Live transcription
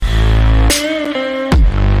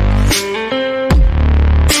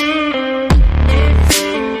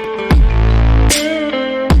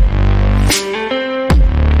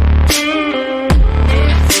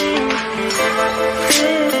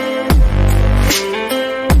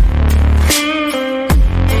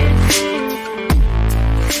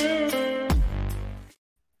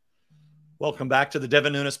Welcome back to the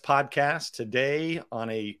Devin Nunes podcast. Today on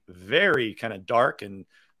a very kind of dark and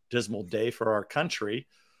dismal day for our country.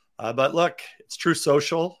 But look, it's True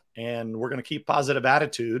Social, and we're going to keep positive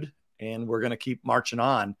attitude, and we're going to keep marching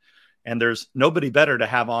on. And there's nobody better to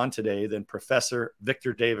have on today than Professor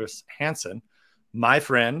Victor Davis Hanson, my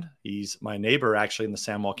friend. He's my neighbor, actually, in the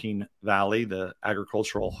San Joaquin Valley, the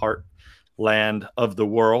agricultural heartland of the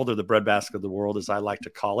world, or the breadbasket of the world, as I like to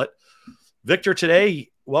call it. Victor, today,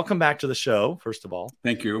 welcome back to the show, first of all.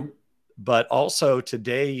 Thank you. But also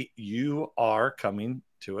today, you are coming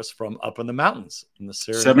to us from up in the mountains in the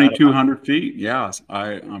Sierra 7,200 feet. Yeah,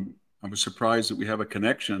 I was surprised that we have a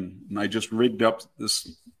connection, and I just rigged up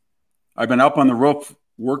this. I've been up on the roof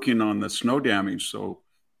working on the snow damage, so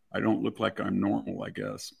I don't look like I'm normal, I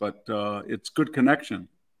guess. But it's good connection.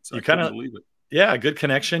 So I couldn't believe it. Yeah, good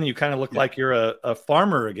connection. You kind of look like you're a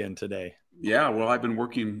farmer again today. Yeah, well, I've been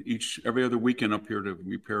working every other weekend up here to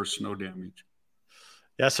repair snow damage.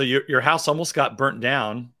 Yeah, so your house almost got burnt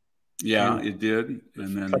down. Yeah, it did,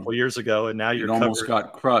 and then a couple years ago, and now you're almost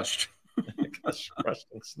got crushed. crushed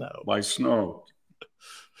in snow. By snow,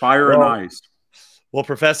 fire, and ice. Well,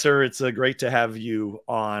 Professor, it's great to have you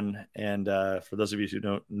on. And for those of you who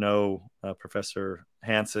don't know Professor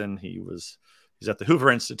Hanson, he's at the Hoover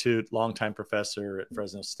Institute, longtime professor at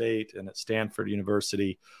Fresno State and at Stanford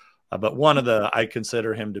University. But I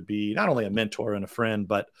consider him to be not only a mentor and a friend,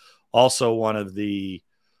 but also one of the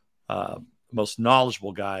most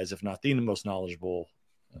knowledgeable guys, if not the most knowledgeable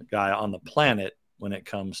guy on the planet when it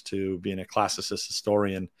comes to being a classicist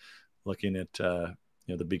historian, looking at the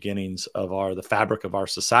beginnings of the fabric of our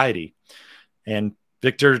society. And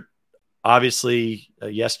Victor, obviously,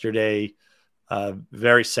 yesterday,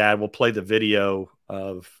 very sad. We'll play the video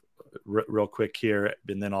of real quick here,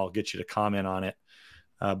 and then I'll get you to comment on it.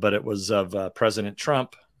 But it was of President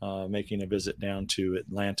Trump making a visit down to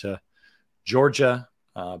Atlanta, Georgia,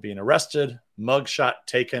 being arrested, mugshot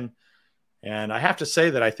taken. And I have to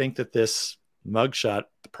say that I think that this mugshot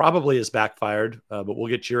probably has backfired, but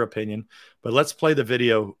we'll get your opinion. But let's play the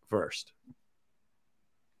video first.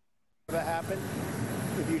 What happened?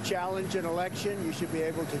 If you challenge an election, you should be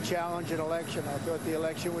able to challenge an election. I thought the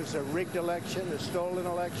election was a rigged election, a stolen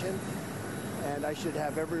election, and I should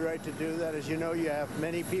have every right to do that. As you know, you have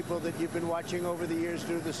many people that you've been watching over the years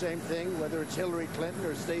do the same thing, whether it's Hillary Clinton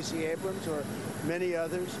or Stacey Abrams or many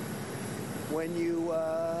others. When you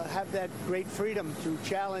have that great freedom to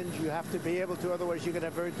challenge, you have to be able to, otherwise you can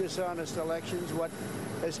have very dishonest elections. What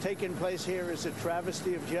has taken place here is a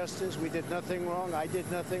travesty of justice. We did nothing wrong. I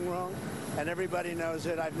did nothing wrong. And everybody knows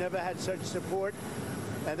it. I've never had such support.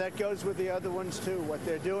 And that goes with the other ones, too. What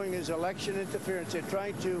they're doing is election interference. They're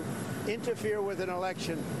trying to interfere with an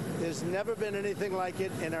election. There's never been anything like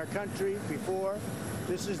it in our country before.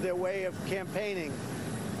 This is their way of campaigning.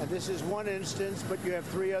 And this is one instance, but you have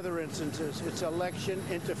three other instances. It's election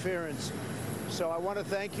interference. So I want to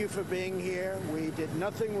thank you for being here. We did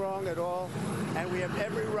nothing wrong at all. And we have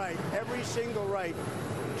every right, every single right,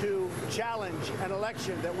 to challenge an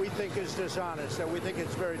election that we think is dishonest, that we think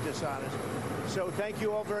it's very dishonest. So thank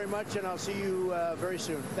you all very much, and I'll see you very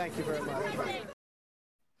soon. Thank you very much.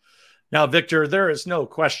 Now, Victor, there is no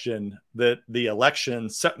question that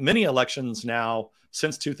many elections now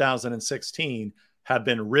since 2016 have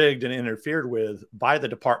been rigged and interfered with by the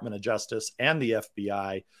Department of Justice and the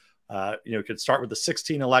FBI. You could start with the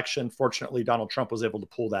 2016 election. Fortunately, Donald Trump was able to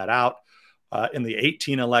pull that out. In the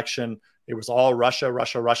 2018 election, it was all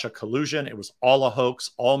Russia collusion. It was all a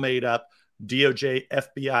hoax, all made up. DOJ,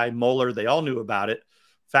 FBI, Mueller, they all knew about it.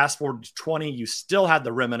 Fast forward to 20, you still had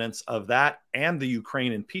the remnants of that and the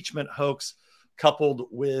Ukraine impeachment hoax, coupled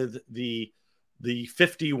with the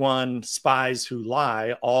 51 spies who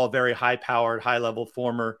lie, all very high-powered, high-level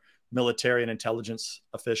former military and intelligence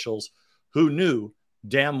officials who knew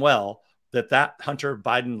damn well that Hunter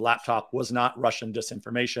Biden laptop was not Russian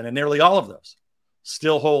disinformation. And nearly all of those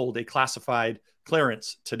still hold a classified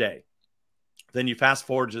clearance today. Then you fast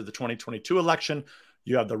forward to the 2022 election.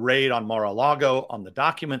 You have the raid on Mar-a-Lago on the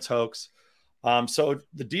documents hoax. So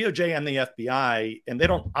the DOJ and the FBI, and they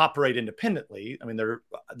don't operate independently. I mean,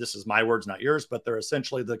 this is my words, not yours, but they're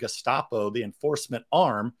essentially the Gestapo, the enforcement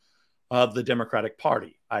arm of the Democratic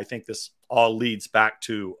Party. I think this all leads back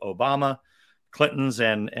to Obama. Clinton's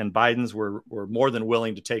and Biden's were more than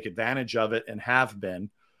willing to take advantage of it and have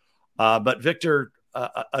been. But Victor,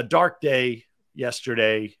 a dark day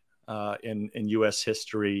yesterday in U.S.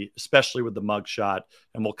 history, especially with the mugshot,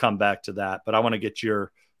 and we'll come back to that. But I want to get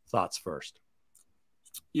your thoughts first.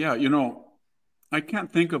 Yeah, I can't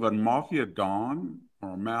think of a mafia don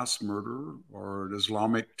or a mass murderer or an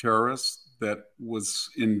Islamic terrorist that was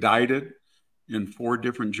indicted in 4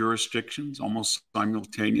 different jurisdictions almost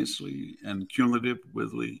simultaneously and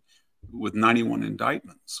cumulatively with 91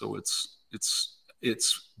 indictments. So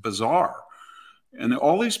it's bizarre. And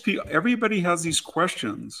all these people, everybody has these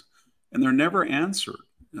questions and they're never answered.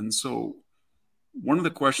 And so one of the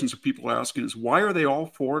questions that people are asking is, why are they all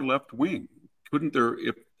 4 left wing? Couldn't there,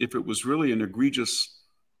 if it was really an egregious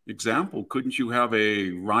example, couldn't you have a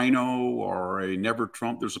Rhino or a Never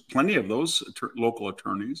Trump? There's plenty of those local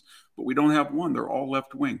attorneys, but we don't have one. They're all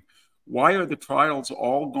left wing. Why are the trials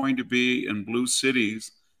all going to be in blue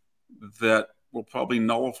cities that will probably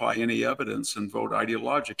nullify any evidence and vote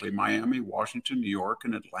ideologically? Miami, Washington, New York,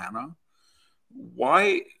 and Atlanta.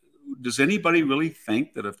 Why does anybody really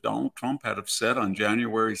think that if Donald Trump had have said on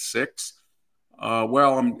January 6th,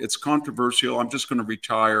 well, it's controversial, I'm just going to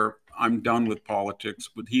retire, I'm done with politics,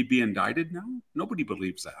 would he be indicted now? Nobody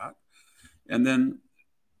believes that. And then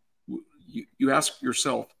you ask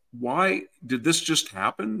yourself, why did this just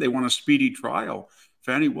happen? They want a speedy trial.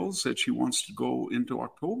 Fannie Willis said she wants to go into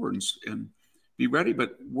October and be ready.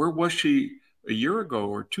 But where was she a year ago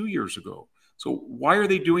or 2 years ago? So why are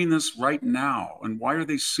they doing this right now? And why are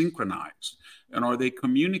they synchronized? And are they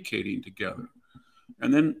communicating together?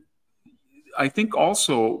 And then I think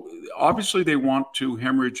also, obviously, they want to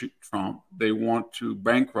hemorrhage Trump. They want to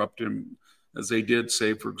bankrupt him, as they did,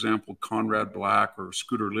 say, for example, Conrad Black or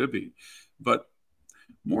Scooter Libby. But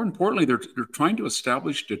more importantly, they're trying to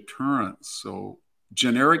establish deterrence. So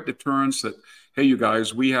generic deterrence that, hey, you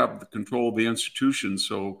guys, we have the control of the institution,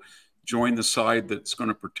 so join the side that's going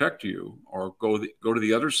to protect you, or go to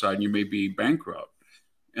the other side and you may be bankrupt.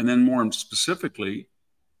 And then more specifically,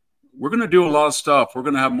 we're going to do a lot of stuff. We're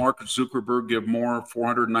going to have Mark Zuckerberg give more,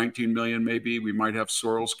 419 million maybe. We might have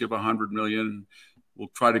Soros give 100 million. We'll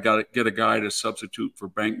try to get a guy to substitute for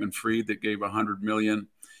Bankman-Fried that gave 100 million.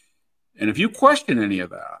 And if you question any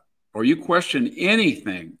of that, or you question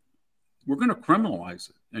anything, we're going to criminalize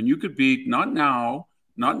it. And you could be, not now,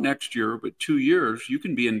 not next year, but 2 years, you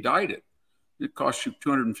can be indicted. It costs you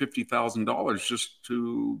 $250,000 just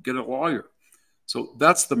to get a lawyer. So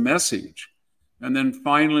that's the message. And then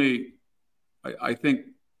finally, I think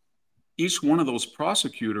each one of those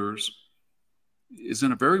prosecutors is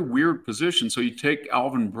in a very weird position. So you take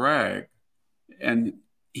Alvin Bragg, and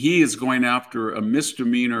he is going after a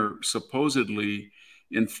misdemeanor, supposedly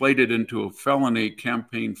inflated into a felony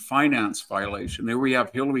campaign finance violation. There we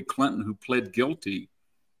have Hillary Clinton, who pled guilty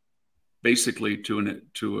basically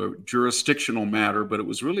to a jurisdictional matter, but it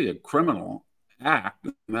was really a criminal act.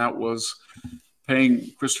 And that was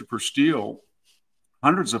paying Christopher Steele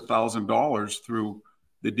hundreds of thousands of dollars through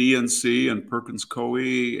the DNC and Perkins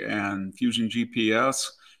Coie and Fusion GPS,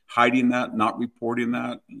 hiding that, not reporting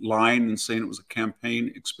that, lying and saying it was a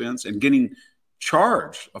campaign expense, and getting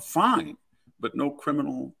charged a fine, but no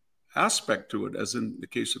criminal aspect to it, as in the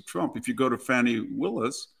case of Trump. If you go to Fannie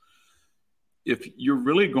Willis, if you're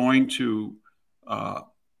really going to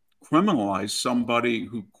criminalize somebody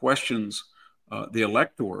who questions the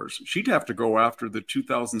electors, she'd have to go after the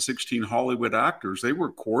 2016 Hollywood actors. They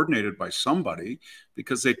were coordinated by somebody,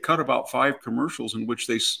 because they cut about 5 commercials in which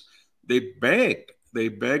they begged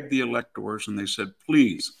the electors, and they said,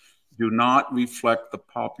 please do not reflect the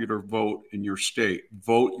popular vote in your state.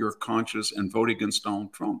 Vote your conscience and vote against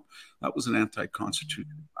Donald Trump. That was an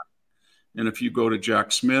anti-constitutional act. And if you go to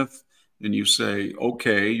Jack Smith and you say,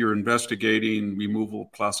 okay, you're investigating removal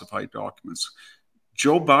of classified documents,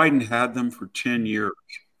 Joe Biden had them for 10 years.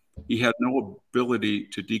 He had no ability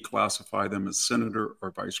to declassify them as senator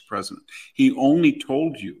or vice president. He only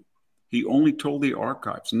told the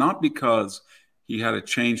archives, not because he had a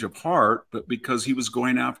change of heart, but because he was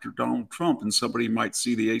going after Donald Trump and somebody might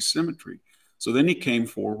see the asymmetry. So then he came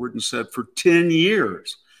forward and said, for 10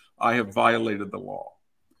 years, I have violated the law.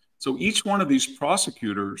 So each one of these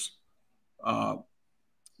prosecutors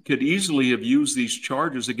could easily have used these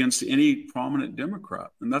charges against any prominent Democrat.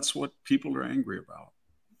 And that's what people are angry about.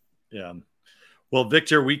 Yeah. Well,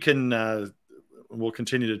 Victor, we'll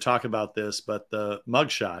continue to talk about this, but the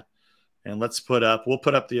mugshot, and we'll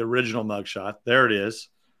put up the original mugshot. There it is.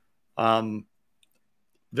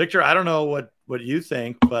 Victor, I don't know what you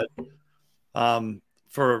think, but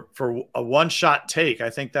for a one-shot take, I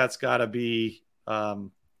think that's got to be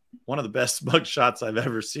one of the best mugshots I've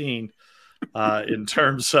ever seen. In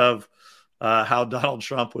terms of how Donald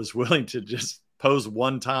Trump was willing to just pose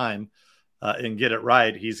one time and get it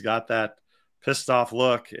right. He's got that pissed off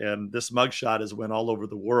look, and this mugshot has went all over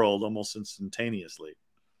the world almost instantaneously.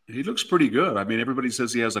 He looks pretty good. I mean, everybody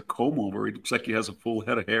says he has a comb over. He looks like he has a full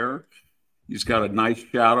head of hair. He's got a nice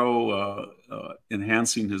shadow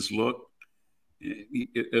enhancing his look.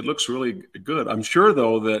 it looks really good. I'm sure,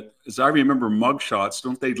 though, that as I remember mugshots,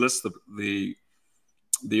 don't they list the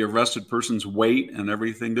arrested person's weight and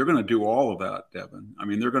everything? They're going to do all of that, Devin. I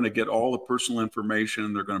mean, they're going to get all the personal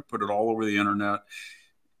information. They're going to put it all over the internet.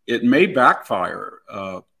 It may backfire,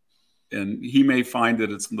 and he may find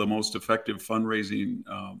that it's the most effective fundraising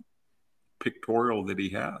pictorial that he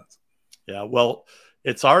has. Yeah, well,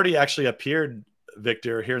 it's already actually appeared,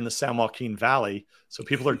 Victor, here in the San Joaquin Valley. So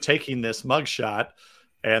people are taking this mugshot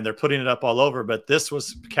and they're putting it up all over. But this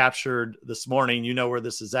was captured this morning. You know where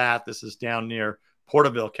this is at. This is down near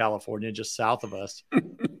Porterville, California, just south of us.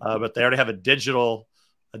 But they already have a digital.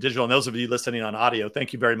 And those of you listening on audio,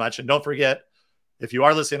 thank you very much. And don't forget, if you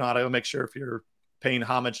are listening on audio, make sure if you're paying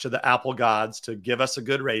homage to the Apple gods to give us a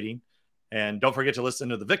good rating. And don't forget to listen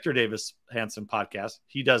to the Victor Davis Hanson podcast.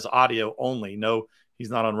 He does audio only. No, he's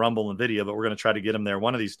not on Rumble and video, but we're going to try to get him there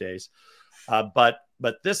one of these days. But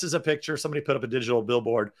this is a picture. Somebody put up a digital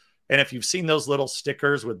billboard. And if you've seen those little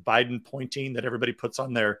stickers with Biden pointing that everybody puts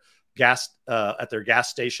on their gas at their gas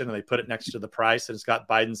station, and they put it next to the price, and it's got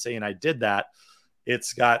Biden saying, "I did that."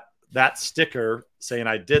 It's got that sticker saying,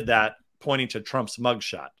 "I did that," pointing to Trump's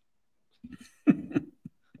mugshot.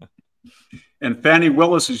 And Fannie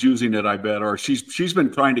Willis is using it, I bet, or she's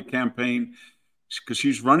been trying to campaign because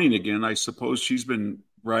she's running again. I suppose she's been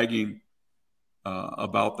bragging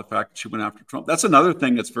about the fact that she went after Trump. That's another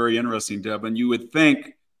thing that's very interesting, Deb. And you would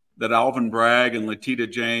think that Alvin Bragg and Letitia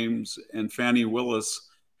James and Fannie Willis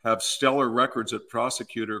have stellar records at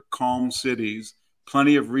prosecutor, calm cities,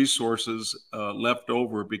 plenty of resources left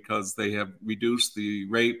over because they have reduced the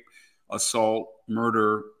rape, assault,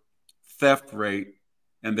 murder, theft rate.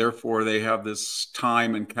 And therefore, they have this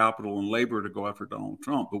time and capital and labor to go after Donald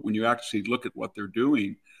Trump. But when you actually look at what they're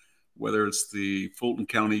doing, whether it's the Fulton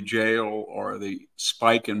County Jail or the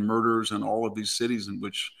spike in murders in all of these cities in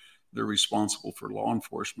which they're responsible for law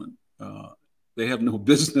enforcement, they have no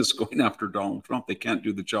business going after Donald Trump. They can't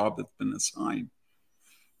do the job that's been assigned.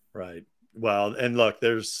 Right. Well, and look,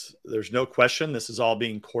 there's no question this is all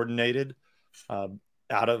being coordinated by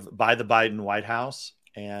the Biden White House.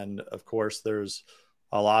 And of course, there's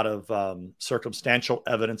a lot of circumstantial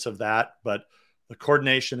evidence of that, but the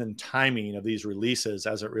coordination and timing of these releases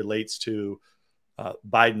as it relates to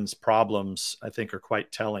Biden's problems, I think, are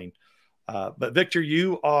quite telling. But Victor,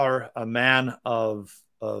 you are a man of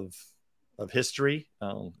history.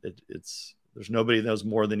 There's nobody that knows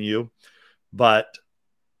more than you, but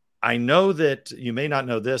I know that you may not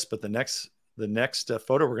know this, but the next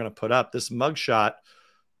photo we're going to put up, this mugshot,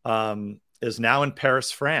 is now in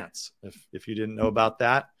Paris, France, if you didn't know about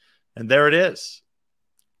that. And there it is.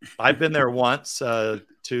 I've been there once but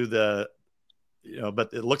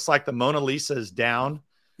it looks like the Mona Lisa is down.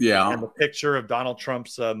 Yeah. And the picture of Donald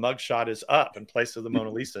Trump's mugshot is up in place of the Mona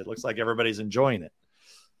Lisa. It looks like everybody's enjoying it.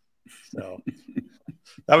 So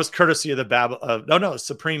that was courtesy of the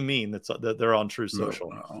Supreme Meme. They're on True Social.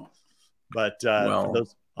 Wow. But for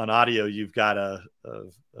those on audio, you've got a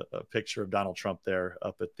picture of Donald Trump there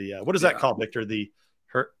up at the what is that called, Victor?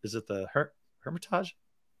 Is it the Hermitage?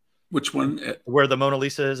 Which one? Where the Mona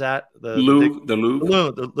Lisa is at? The Louvre.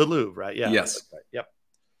 The Louvre, right? Yeah. Yes. Right.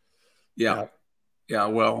 Yep. Yeah.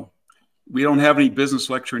 Well, we don't have any business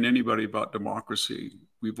lecturing anybody about democracy.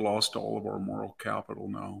 We've lost all of our moral capital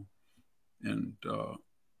now, and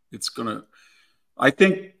it's gonna. I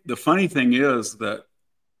think the funny thing is that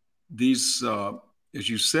these, as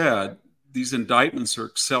you said, these indictments are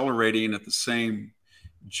accelerating at the same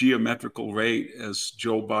geometrical rate as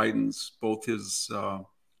Joe Biden's, both his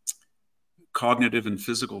cognitive and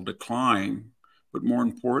physical decline, but more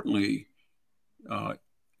importantly,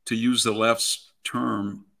 to use the left's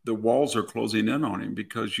term, the walls are closing in on him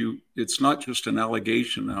because it's not just an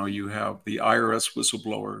allegation now. You have the IRS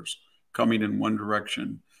whistleblowers coming in one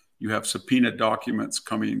direction. You have subpoena documents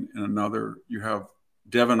coming in another. You have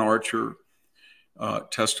Devin Archer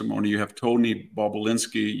testimony. You have Tony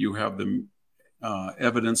Bobulinski. You have the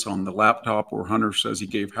evidence on the laptop where Hunter says he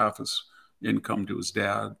gave half his income to his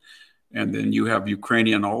dad. And then you have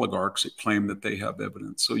Ukrainian oligarchs that claim that they have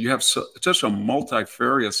evidence. So you have such a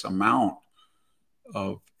multifarious amount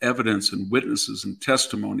of evidence and witnesses and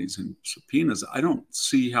testimonies and subpoenas. I don't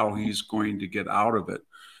see how he's going to get out of it.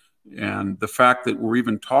 And the fact that we're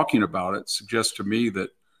even talking about it suggests to me that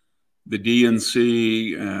the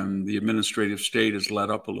DNC and the administrative state has let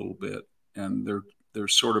up a little bit, and they're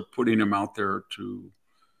sort of putting him out there to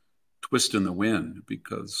twist in the wind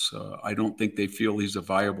because I don't think they feel he's a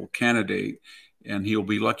viable candidate, and he'll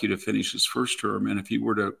be lucky to finish his first term. And if he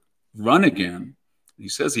were to run again, he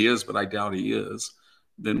says he is, but I doubt he is,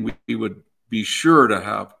 then we would be sure to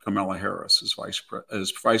have Kamala Harris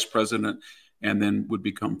as vice president, and then would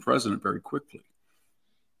become president very quickly.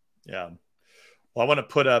 Yeah. Well, I want to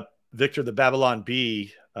put up Victor, the Babylon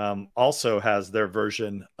Bee also has their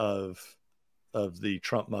version of the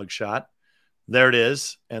Trump mugshot. There it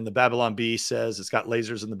is. And the Babylon Bee says, it's got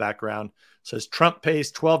lasers in the background, says Trump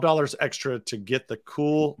pays $12 extra to get the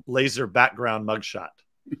cool laser background mugshot.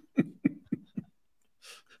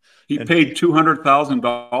 He paid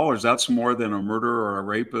 $200,000. That's more than a murderer or a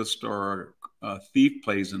rapist or a thief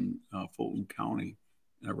pays in Fulton County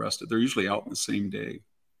arrested. They're usually out in the same day.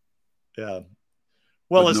 Yeah.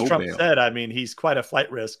 Well, as no Trump bail. said, I mean, he's quite a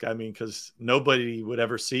flight risk. I mean, because nobody would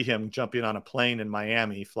ever see him jumping on a plane in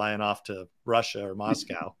Miami, flying off to Russia or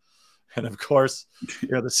Moscow. And of course,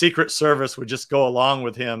 the Secret Service would just go along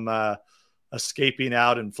with him escaping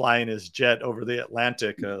out and flying his jet over the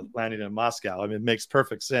Atlantic, landing in Moscow. I mean, it makes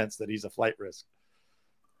perfect sense that he's a flight risk.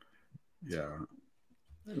 Yeah.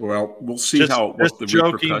 Well, we'll see what the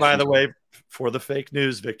joking, by the way, for the fake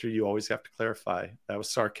news, Victor, you always have to clarify. That was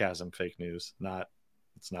sarcasm, fake news.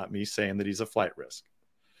 It's not me saying that he's a flight risk.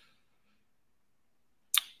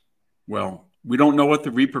 Well, we don't know what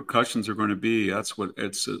the repercussions are going to be.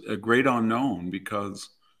 It's a great unknown, because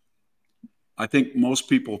I think most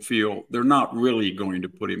people feel they're not really going to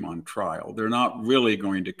put him on trial. They're not really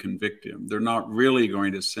going to convict him. They're not really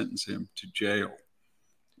going to sentence him to jail.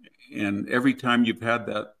 And every time you've had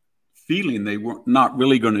that feeling they were not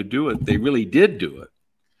really going to do it, they really did do it.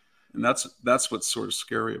 And that's what's sort of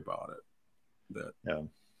scary about it. And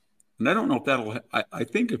I don't know if I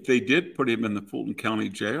think if they did put him in the Fulton County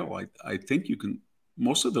jail, I think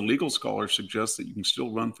most of the legal scholars suggest that you can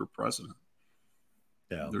still run for president.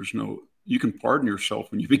 Yeah. You can pardon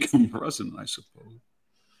yourself when you become president, I suppose.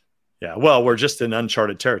 Yeah. Well, we're just in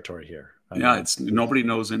uncharted territory here. Nobody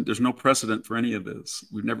knows, and there's no precedent for any of this.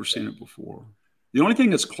 We've never seen it before. The only thing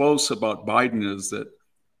that's close about Biden is that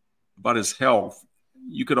about his health.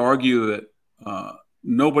 You could argue that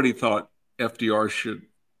nobody thought FDR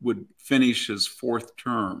would finish his fourth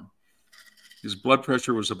term. His blood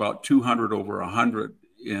pressure was about 200 over 100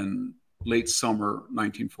 in late summer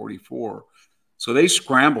 1944. So they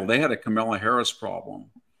scrambled. They had a Kamala Harris problem,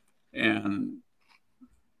 and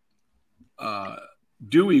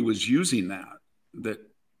Dewey was using that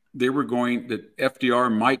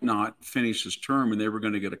FDR might not finish his term, and they were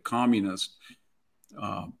going to get a communist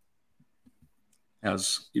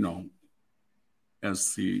as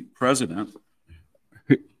the president.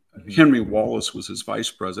 Henry Wallace was his vice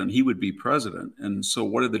president. He would be president. And so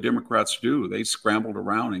what did the Democrats do? They scrambled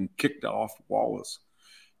around and kicked off Wallace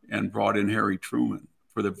and brought in Harry Truman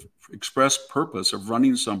for the express purpose of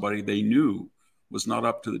running somebody they knew was not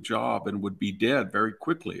up to the job and would be dead very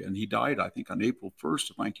quickly. And he died, I think, on April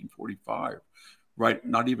 1st of 1945, right?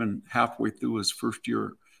 Not even halfway through his first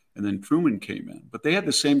year. And then Truman came in. But they had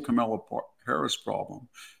the same Kamala Harris problem,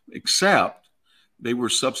 except they were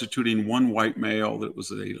substituting one white male that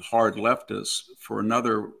was a hard leftist for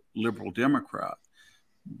another liberal Democrat.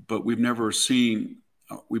 But we've never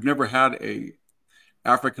had a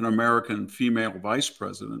African-American female vice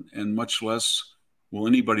president, and much less will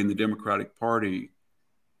anybody in the Democratic Party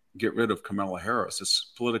get rid of Kamala Harris.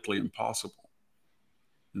 It's politically impossible.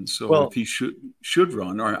 And so if he should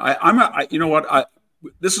run,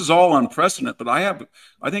 this is all unprecedented, but I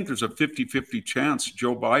think there's a 50-50 chance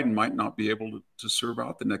Joe Biden might not be able to serve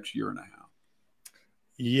out the next year and a half.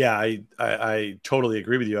 Yeah, I totally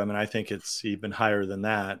agree with you. I mean, I think it's even higher than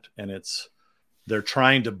that. And they're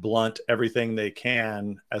trying to blunt everything they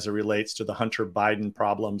can as it relates to the Hunter Biden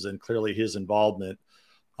problems and clearly his involvement,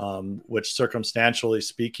 which circumstantially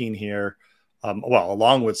speaking here,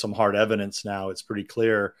 along with some hard evidence now, it's pretty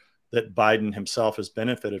clear that Biden himself has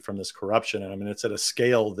benefited from this corruption. And I mean, it's at a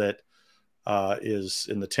scale that is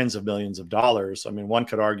in the tens of millions of dollars. I mean, one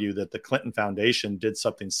could argue that the Clinton Foundation did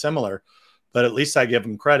something similar, but at least I give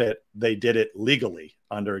them credit. They did it legally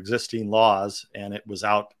under existing laws, and it was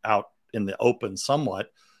out in the open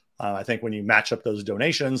somewhat. I think when you match up those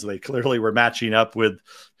donations, they clearly were matching up with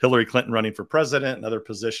Hillary Clinton running for president and other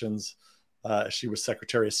positions. She was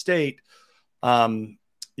Secretary of State. You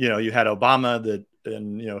had Obama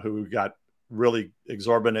who got really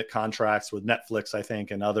exorbitant contracts with Netflix, I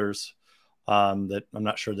think, and others that I'm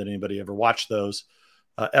not sure that anybody ever watched those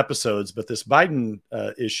episodes. But this Biden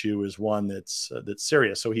issue is one that's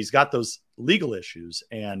serious. So he's got those legal issues,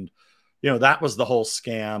 and that was the whole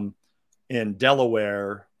scam in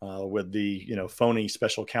Delaware with the phony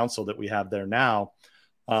special counsel that we have there now.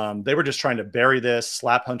 They were just trying to bury this,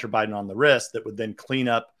 slap Hunter Biden on the wrist that would then clean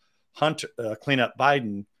up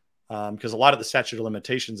Biden. Because a lot of the statute of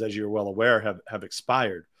limitations, as you're well aware, have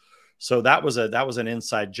expired. So that was an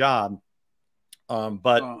inside job.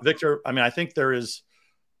 But Victor, I mean, I think there is,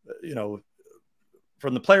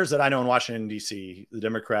 from the players that I know in Washington, D.C., the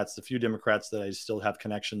Democrats, the few Democrats that I still have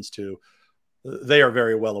connections to, they are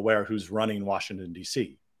very well aware who's running Washington,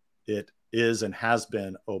 D.C. It is and has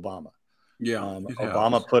been Obama. Yeah,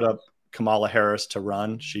 Obama put up Kamala Harris to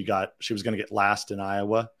run. She was going to get last in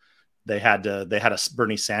Iowa. They had a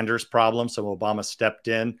Bernie Sanders problem, so Obama stepped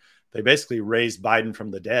in. They basically raised Biden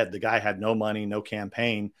from the dead. The guy had no money, no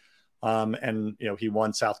campaign, and he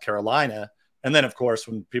won South Carolina. And then, of course,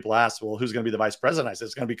 when people ask, well, who's going to be the vice president? I said,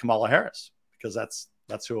 it's going to be Kamala Harris, because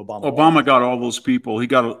that's who Obama got all those people. He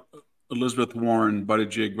got Elizabeth Warren,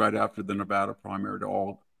 Buttigieg right after the Nevada primary to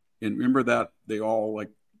all. And remember that they all, like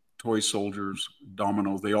toy soldiers,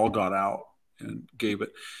 dominoes, they all got out and gave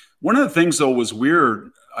it. One of the things, though, was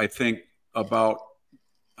weird, I think, about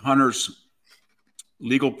Hunter's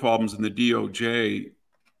legal problems in the DOJ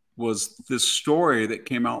was this story that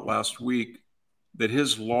came out last week that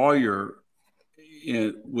his lawyer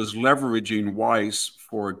was leveraging Weiss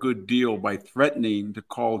for a good deal by threatening to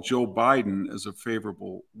call Joe Biden as a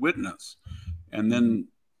favorable witness. And then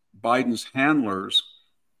Biden's handlers,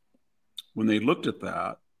 when they looked at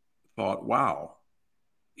that, thought, wow,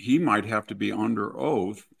 he might have to be under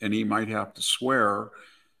oath and he might have to swear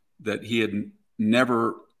that he had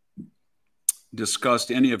never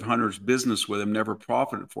discussed any of Hunter's business with him, never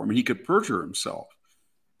profited for him, and he could perjure himself.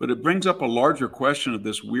 But it brings up a larger question of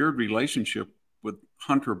this weird relationship with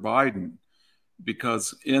Hunter Biden,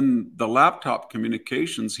 because in the laptop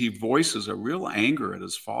communications, he voices a real anger at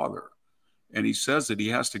his father. And he says that he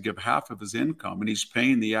has to give half of his income, and he's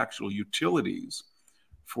paying the actual utilities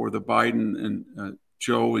for the Biden and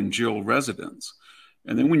Joe and Jill residence.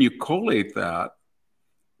 And then when you collate that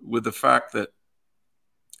with the fact that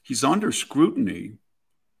he's under scrutiny,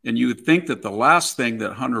 and you would think that the last thing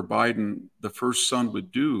that Hunter Biden, the first son,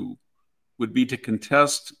 would do would be to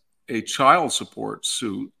contest a child support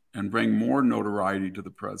suit and bring more notoriety to the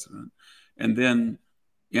president, and then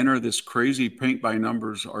enter this crazy paint by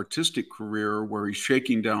numbers artistic career where he's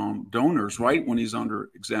shaking down donors right when he's under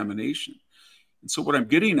examination. And so what I'm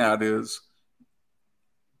getting at is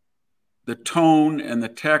the tone and the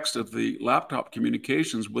text of the laptop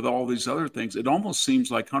communications with all these other things. It almost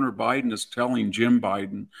seems like Hunter Biden is telling Jim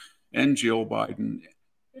Biden and Jill Biden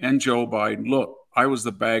and Joe Biden, look, I was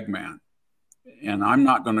the bag man and I'm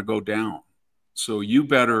not going to go down. So you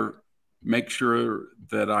better make sure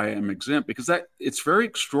that I am exempt, because it's very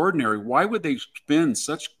extraordinary. Why would they spend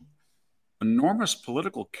such enormous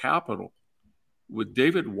political capital with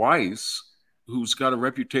David Weiss, who's got a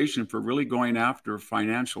reputation for really going after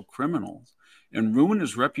financial criminals, and ruin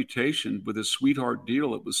his reputation with his sweetheart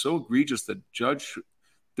deal? It was so egregious that judge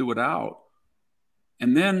threw it out.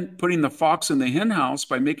 And then putting the fox in the hen house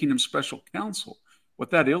by making him special counsel.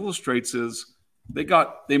 What that illustrates is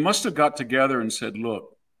they must have got together and said,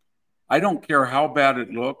 look, I don't care how bad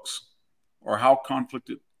it looks or how conflict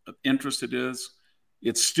of interest it is.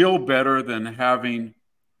 It's still better than having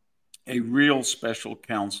a real special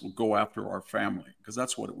counsel go after our family, because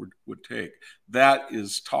that's what it would take. That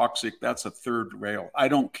is toxic. That's a third rail. I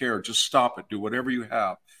don't care. Just stop it. Do whatever you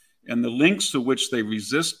have. And the lengths to which they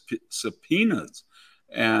resist subpoenas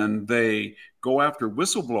and they go after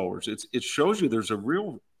whistleblowers, it shows you there's a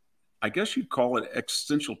real, I guess you'd call it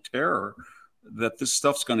existential terror that this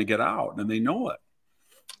stuff's going to get out, and they know it.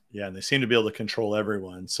 Yeah, and they seem to be able to control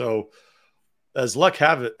everyone. So as luck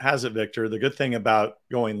has it, Victor, the good thing about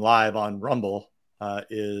going live on Rumble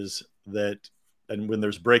is that, and when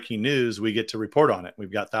there's breaking news, we get to report on it.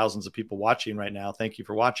 We've got thousands of people watching right now. Thank you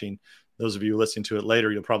for watching. Those of you listening to it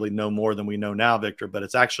later, you'll probably know more than we know now, Victor, but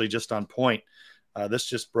it's actually just on point. This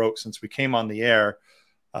just broke since we came on the air.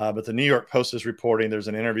 But the New York Post is reporting there's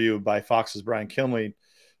an interview by Fox's Brian Kilmeade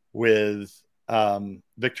with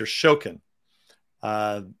Victor Shokin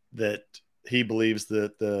that he believes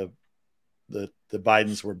that the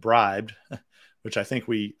Bidens were bribed, which I think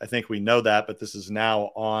we know that, but this is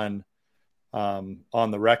now on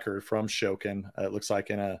the record from Shokin. It looks like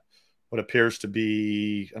in what appears to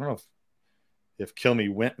be, I don't know if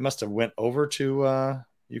Kilmeade must have went over to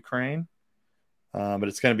Ukraine, but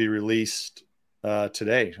it's going to be released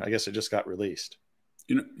today. I guess it just got released.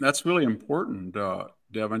 That's really important,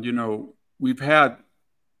 Devin. We've had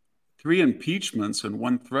 3 impeachments and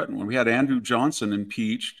 1 threatened one. We had Andrew Johnson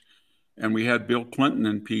impeached, and we had Bill Clinton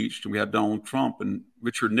impeached, and we had Donald Trump, and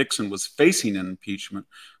Richard Nixon was facing an impeachment,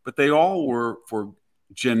 but they all were for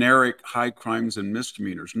generic high crimes and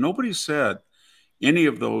misdemeanors. Nobody said any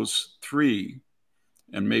of those 3,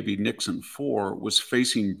 and maybe Nixon 4, was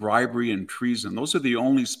facing bribery and treason. Those are the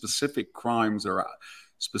only specific crimes that are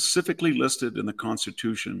specifically listed in the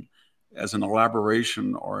Constitution as an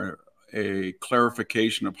elaboration or a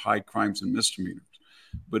clarification of high crimes and misdemeanors.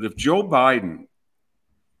 But if Joe Biden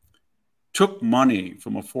took money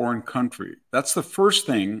from a foreign country, that's the first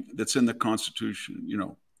thing that's in the Constitution,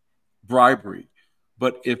 bribery.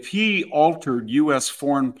 But if he altered U.S.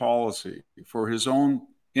 foreign policy for his own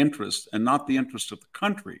interest and not the interest of the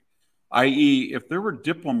country, i.e., if there were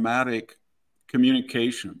diplomatic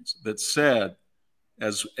communications that said,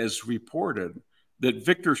 as reported, that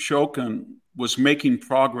Victor Shokin was making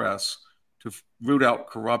progress to root out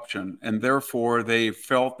corruption, and therefore they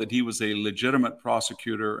felt that he was a legitimate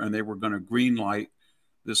prosecutor and they were going to green light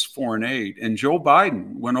this foreign aid. And Joe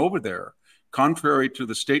Biden went over there, contrary to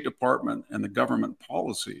the State Department and the government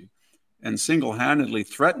policy, and single-handedly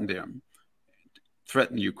threatened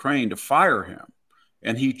Ukraine to fire him.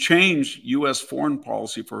 And he changed U.S. foreign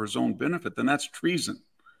policy for his own benefit, then that's treason.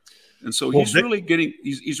 And so he's really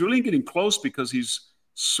getting close, because he's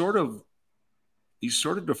sort of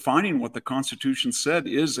defining what the Constitution said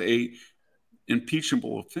is a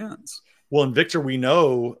impeachable offense. Well, and Victor, we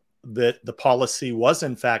know that the policy was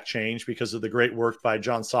in fact changed because of the great work by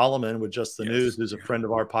John Solomon with Just the News, who's a friend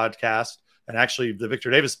of our podcast. And actually the Victor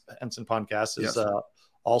Davis Hanson podcast is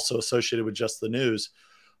also associated with Just the News.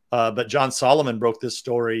 But John Solomon broke this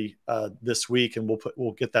story this week, and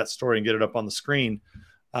we'll get that story and get it up on the screen.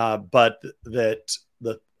 But that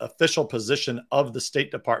the official position of the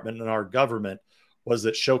State Department and our government was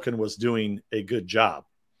that Shokin was doing a good job.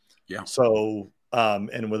 Yeah. So,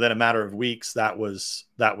 and within a matter of weeks, that was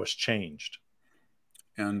changed.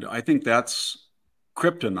 And I think that's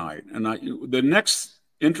kryptonite. And the next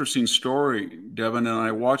interesting story, Devin, and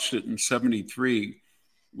I watched it in '73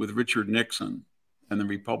 with Richard Nixon and the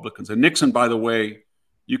Republicans. And Nixon, by the way,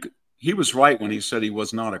 he was right when he said he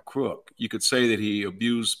was not a crook. You could say that he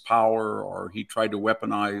abused power or he tried to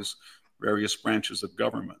weaponize various branches of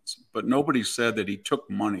governments, but nobody said that he took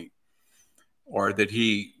money or that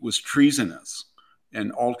he was treasonous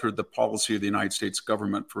and altered the policy of the United States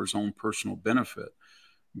government for his own personal benefit.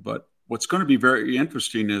 But what's going to be very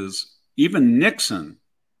interesting is even Nixon,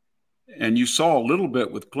 and you saw a little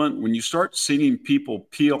bit with Clinton, when you start seeing people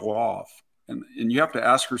peel off, and you have to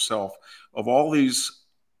ask yourself, of all these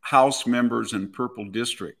House members in purple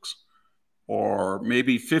districts, or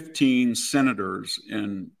maybe 15 senators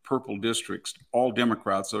in purple districts, all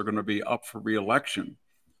Democrats, that are going to be up for re-election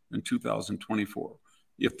in 2024.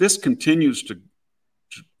 If this continues to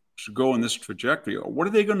go in this trajectory, what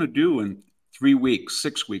are they going to do in 3 weeks,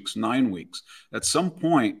 6 weeks, 9 weeks? At some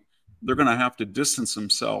point, they're going to have to distance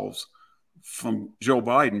themselves from Joe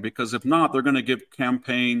Biden, because if not, they're going to give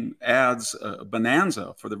campaign ads a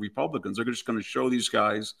bonanza for the Republicans. They're just going to show these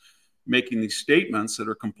guys making these statements that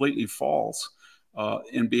are completely false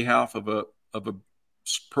in behalf of a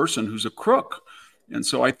person who's a crook. And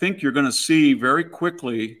so I think you're going to see very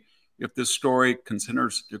quickly, if this story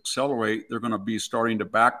continues to accelerate, they're going to be starting to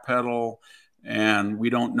backpedal, and we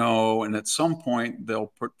don't know. And at some point,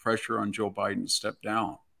 they'll put pressure on Joe Biden to step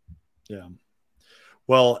down. Yeah.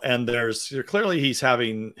 Well, and clearly he's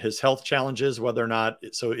having his health challenges, whether or not,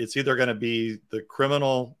 so it's either going to be the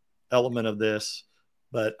criminal element of this,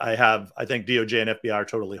 but I think DOJ and FBI are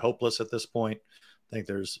totally hopeless at this point. I think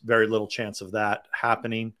there's very little chance of that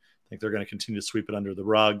happening. I think they're going to continue to sweep it under the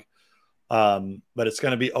rug. But it's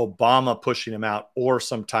going to be Obama pushing him out, or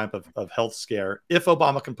some type of health scare. If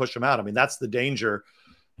Obama can push him out, I mean, that's the danger,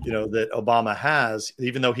 that Obama has,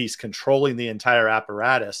 even though he's controlling the entire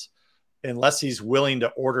apparatus. Unless he's willing to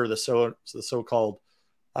order the so-called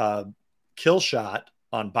kill shot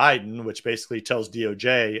on Biden, which basically tells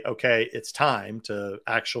DOJ, okay, it's time to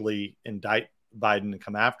actually indict Biden and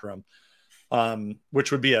come after him,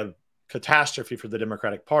 which would be a catastrophe for the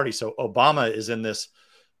Democratic Party. So Obama is in this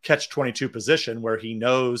catch-22 position where he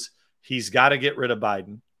knows he's got to get rid of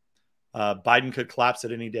Biden. Biden could collapse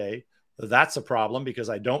at any day. That's a problem,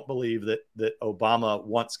 because I don't believe that Obama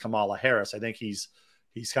wants Kamala Harris. I think he's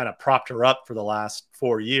kind of propped her up for the last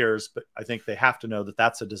 4 years, but I think they have to know that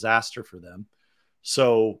that's a disaster for them.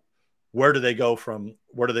 So where do they go from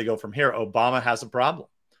here? Obama has a problem.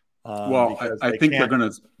 Well, I think they're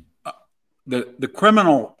going to, the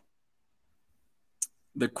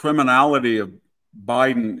criminality of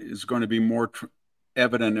Biden is going to be more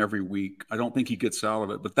evident every week. I don't think he gets out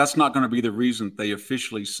of it, but that's not going to be the reason they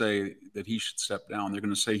officially say that he should step down. They're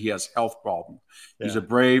going to say he has health problems. Yeah. He's a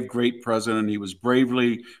brave, great president. He was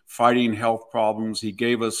bravely fighting health problems. He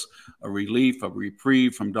gave us a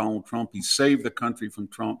reprieve from Donald Trump. He saved the country from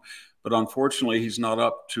Trump. But unfortunately, he's not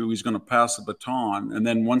up to, he's going to pass the baton. And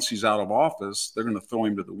then once he's out of office, they're going to throw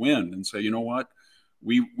him to the wind and say, you know what?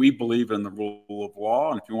 We believe in the rule of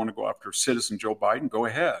law. And if you want to go after citizen Joe Biden, go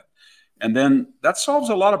ahead. And then that solves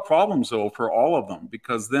a lot of problems, though, for all of them,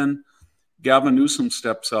 because then Gavin Newsom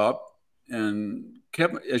steps up and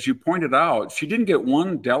kept, as you pointed out, she didn't get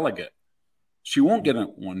one delegate. She won't get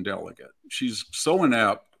one delegate. She's so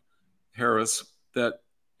inept, Harris, that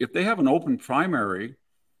if they have an open primary,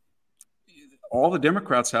 all the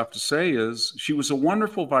Democrats have to say is she was a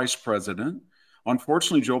wonderful vice president.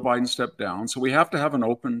 Unfortunately, Joe Biden stepped down, so we have to have an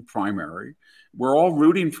open primary. We're all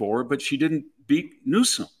rooting for her, but she didn't beat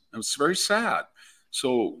Newsom. It was very sad.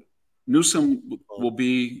 So Newsom will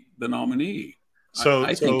be the nominee. So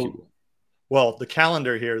I think he will. Well, the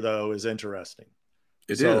calendar here, though, is interesting.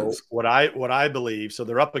 It is. What I believe, so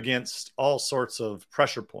they're up against all sorts of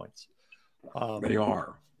pressure points. They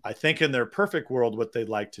are. I think in their perfect world, what they'd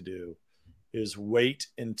like to do is wait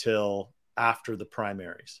until after the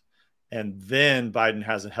primaries. And then Biden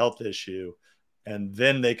has a health issue. And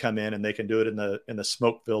then they come in and they can do it in the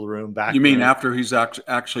smoke-filled room back. You mean after he's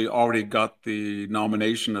actually already got the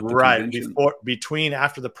nomination at the convention? Between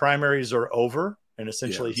after the primaries are over, and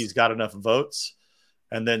essentially he's got enough votes.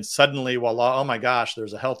 And then suddenly, oh my gosh,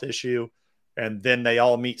 there's a health issue. And then they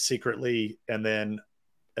all meet secretly. And then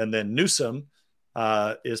Newsom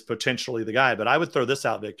is potentially the guy. But I would throw this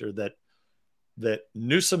out, Victor, that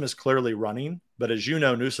Newsom is clearly running. But as you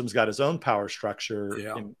know, Newsom's got his own power structure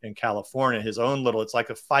in California, his own it's like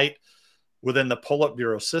a fight within the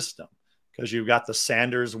Politburo system, because you've got the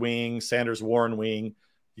Sanders Warren wing.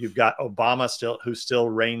 You've got Obama who still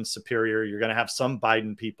reigns superior. You're going to have some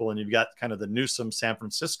Biden people, and you've got kind of the Newsom San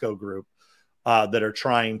Francisco group that are they're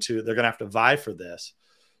going to have to vie for this.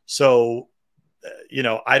 So,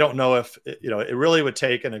 I don't know if, it really would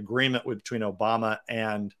take an agreement between Obama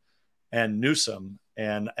and Newsom.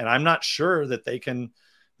 And I'm not sure that they can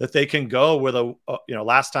go with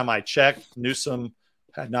last time I checked, Newsom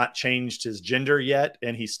had not changed his gender yet,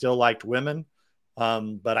 and he still liked women.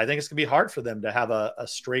 But I think it's gonna be hard for them to have a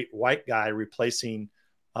straight white guy replacing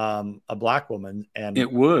a black woman. And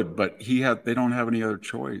it would, but they don't have any other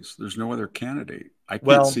choice. There's no other candidate. I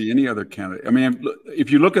can't see any other candidate. I mean, if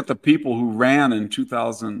you look at the people who ran in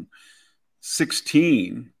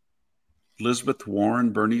 2016, Elizabeth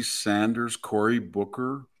Warren, Bernie Sanders, Cory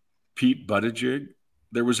Booker, Pete Buttigieg,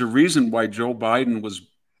 there was a reason why Joe Biden was,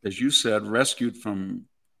 as you said, rescued from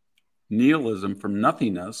nihilism, from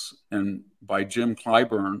nothingness, and by Jim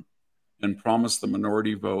Clyburn, and promised the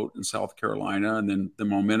minority vote in South Carolina and then the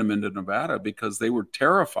momentum into Nevada, because they were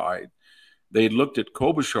terrified. They looked at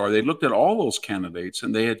Klobuchar, they looked at all those candidates,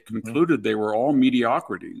 and they had concluded they were all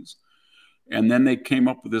mediocrities. And then they came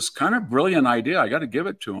up with this kind of brilliant idea. I got to give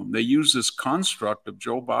it to them. They used this construct of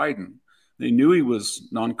Joe Biden. They knew he was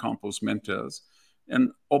non compos mentis.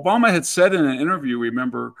 And Obama had said in an interview,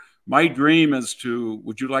 remember, my dream is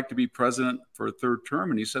would you like to be president for a third term?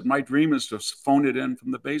 And he said, my dream is to phone it in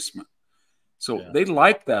from the basement. So they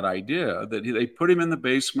liked that idea, that they put him in the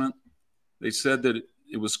basement. They said that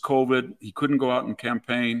it was COVID. He couldn't go out and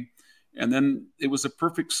campaign. And then it was a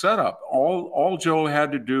perfect setup. All Joe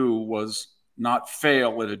had to do was not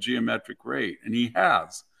fail at a geometric rate, and he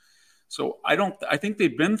has. So I think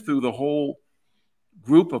they've been through the whole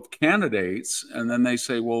group of candidates, and then they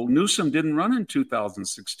say, well, Newsom didn't run in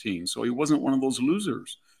 2016, so he wasn't one of those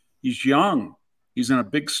losers. He's young. He's in a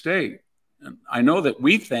big state. And I know that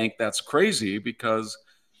we think that's crazy, because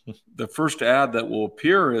the first ad that will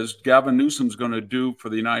appear is Gavin Newsom's going to do for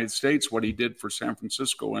the United States what he did for San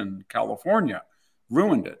Francisco and California,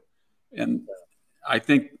 ruined it. And I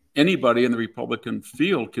think anybody in the Republican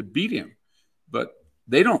field could beat him, but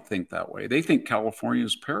they don't think that way. They think California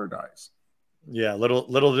is paradise. Yeah,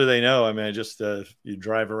 little do they know. I mean, you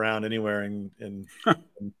drive around anywhere in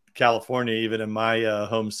California, even in my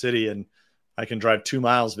home city, and I can drive 2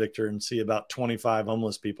 miles, Victor, and see about 25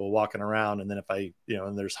 homeless people walking around. And then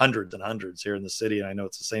and there's hundreds and hundreds here in the city, and I know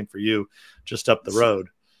it's the same for you, just up the road.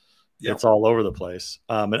 Yep. It's all over the place.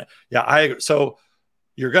 So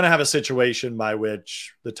you're going to have a situation by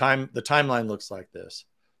which the timeline looks like this.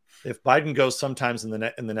 If Biden goes sometimes in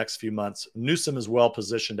the next few months, Newsom is well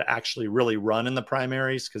positioned to actually really run in the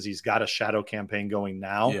primaries, because he's got a shadow campaign going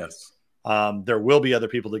now. Yes. There will be other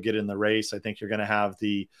people that get in the race. I think you're going to have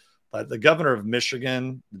the governor of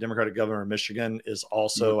Michigan, the Democratic governor of Michigan, is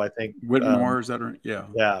also, I think, Whitmore. Is that right? Yeah.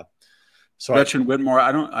 Yeah. So Gretchen Whitmore.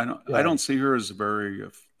 I don't see her as very,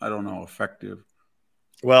 effective.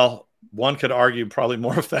 Well, one could argue probably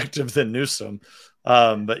more effective than Newsom,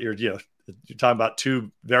 but you're talking about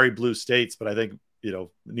two very blue states, but I think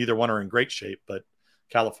neither one are in great shape. But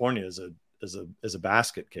California is a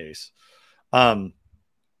basket case,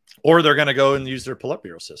 or they're going to go and use their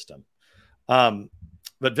Politburo system.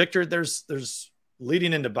 But Victor, there's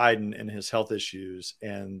leading into Biden and his health issues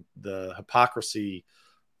and the hypocrisy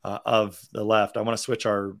of the left, I want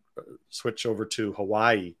to switch over to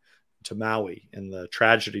Hawaii, to Maui, and the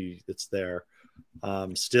tragedy that's there.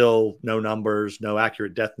 Still no numbers, no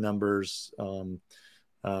accurate death numbers.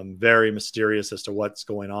 Very mysterious as to what's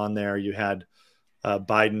going on there. You had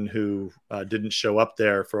Biden, who didn't show up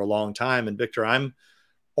there for a long time. And Victor, I'm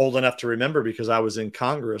old enough to remember because I was in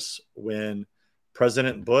Congress when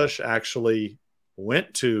President Bush actually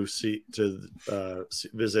went to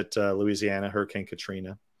visit Louisiana, Hurricane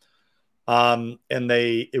Katrina. And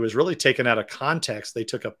it was really taken out of context. They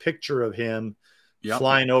took a picture of him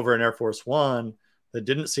flying over an Air Force One that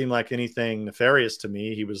didn't seem like anything nefarious to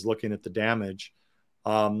me. He was looking at the damage.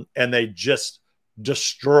 And they just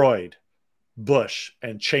destroyed Bush,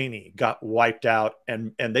 and Cheney got wiped out,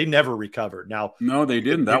 and they never recovered. Now, no, they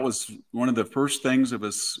didn't. That was one of the first things of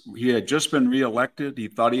his. He had just been reelected. He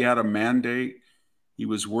thought he had a mandate. He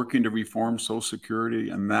was working to reform Social Security,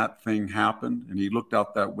 and that thing happened, and he looked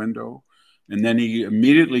out that window. And then he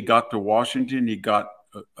immediately got to Washington. He got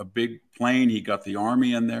a big plane. He got the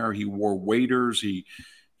Army in there. He wore waders. He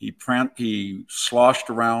sloshed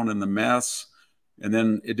around in the mess. And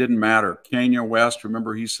then it didn't matter. Kanye West,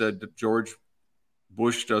 remember, he said that George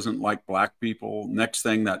Bush doesn't like black people. Next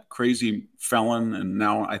thing, that crazy felon, and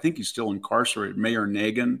now I think he's still incarcerated, Mayor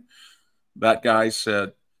Nagin, that guy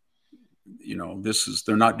said,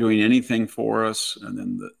 they're not doing anything for us. And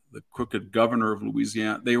then the crooked governor of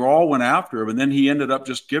Louisiana, they all went after him. And then he ended up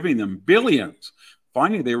just giving them billions.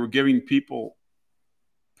 Finally, they were giving people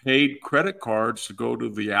paid credit cards to go to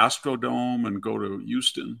the Astrodome and go to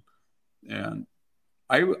Houston. And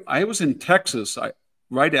I was in Texas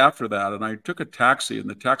right after that, and I took a taxi, and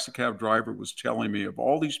the taxi cab driver was telling me of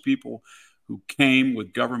all these people who came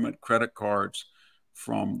with government credit cards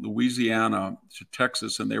from Louisiana to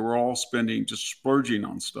Texas, and they were all just splurging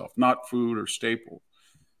on stuff, not food or staple.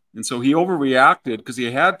 And so he overreacted because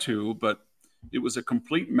he had to, but it was a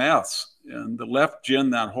complete mess. And the left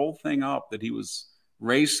ginned that whole thing up, that he was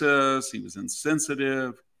racist, he was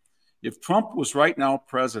insensitive. If Trump was right now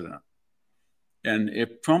president, and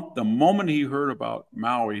if Trump, the moment he heard about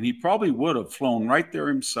Maui, and he probably would have flown right there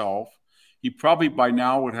himself, he probably by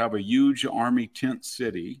now would have a huge Army tent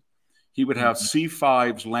city. He would have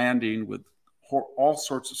C-5s landing with all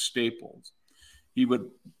sorts of staples.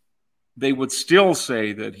 They would still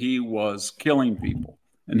say that he was killing people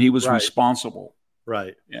and he was responsible.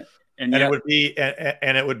 Right. Yeah. And it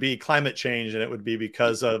would be climate change, and it would be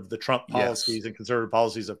because of the Trump policies and conservative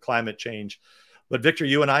policies of climate change. But Victor,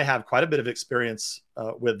 you and I have quite a bit of experience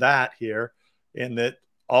with that here, in that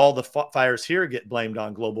all the fires here get blamed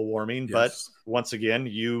on global warming. Yes. But once again,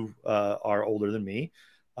 you are older than me,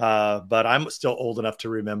 but I'm still old enough to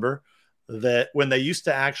remember that when they used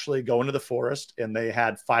to actually go into the forest and they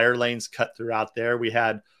had fire lanes cut throughout there, we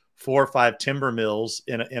had 4 or 5 timber mills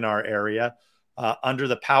in our area. Under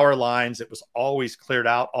the power lines, it was always cleared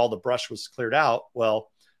out. All the brush was cleared out. Well,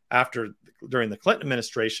 during the Clinton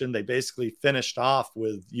administration, they basically finished off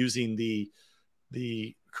with using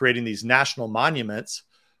the creating these national monuments,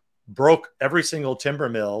 broke every single timber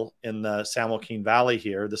mill in the San Joaquin Valley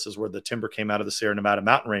here. This is where the timber came out of the Sierra Nevada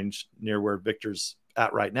mountain range, near where Victor's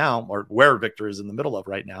at right now, or where Victor is in the middle of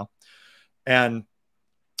right now. And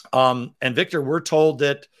Victor, we're told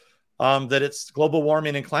that it's global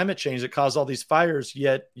warming and climate change that caused all these fires,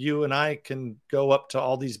 yet you and I can go up to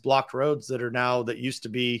all these blocked roads that used to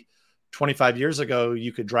be 25 years ago.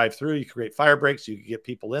 You could drive through, you could create fire breaks, you could get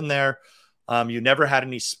people in there. You never had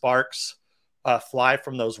any sparks fly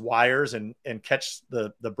from those wires and catch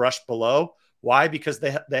the brush below. Why? Because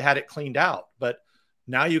they had it cleaned out. But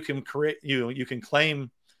now you can you can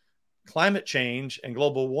claim climate change and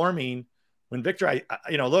global warming. When Victor,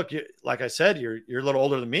 look, like I said, you're a little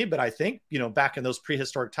older than me, but I think, back in those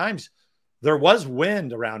prehistoric times, there was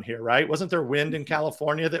wind around here, right? Wasn't there wind in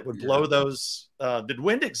California that would blow those? Did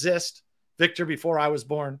wind exist, Victor, before I was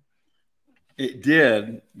born? It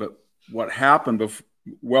did, but what happened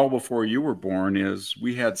well before you were born is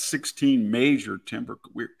we had 16 major timber.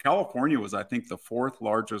 California was, I think, the 4th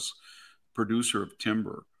largest producer of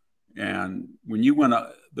timber. And when you went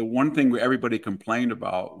up, the one thing everybody complained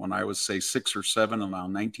about when I was, say, 6 or 7 around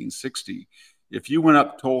 1960, if you went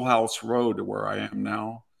up Toll House Road to where I am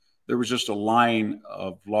now, there was just a line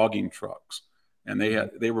of logging trucks. And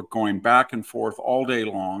they were going back and forth all day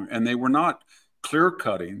long. And they were not clear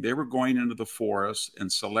cutting. They were going into the forest and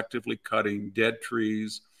selectively cutting dead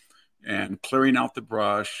trees and clearing out the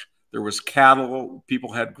brush. There was cattle.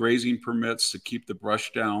 People had grazing permits to keep the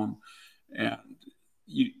brush down. And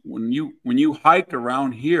when you hiked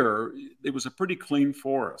around here, it was a pretty clean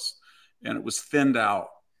forest. and it was thinned out.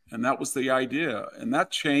 And that was the idea. And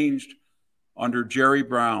that changed under Jerry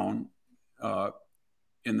Brown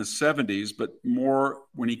in the 70s, but more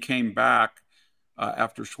when he came back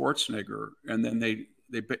after Schwarzenegger. And then they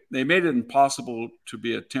made it impossible to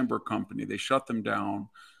be a timber company. They shut them down.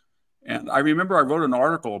 And I remember I wrote an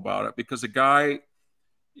article about it because a guy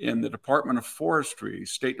in the Department of Forestry,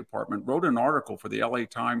 State Department, wrote an article for the LA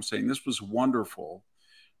Times saying this was wonderful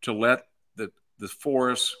to let the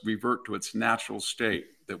forest revert to its natural state,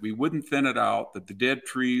 that we wouldn't thin it out, that the dead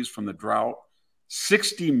trees from the drought,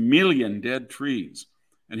 60 million dead trees.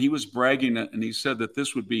 And he was bragging it, and he said that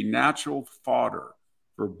this would be natural fodder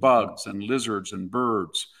for bugs and lizards and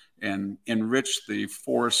birds and enrich the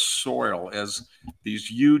forest soil as these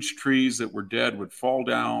huge trees that were dead would fall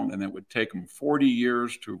down, and it would take them 40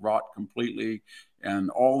 years to rot completely. And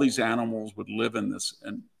all these animals would live in this.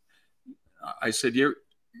 And I said, you're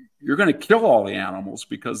going to kill all the animals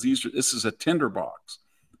because this is a tinderbox.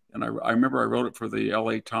 And I remember I wrote it for the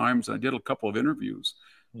LA Times, and I did a couple of interviews,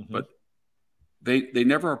 but they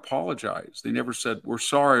never apologized. They never said, we're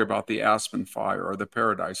sorry about the Aspen fire or the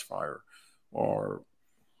Paradise fire.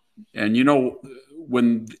 And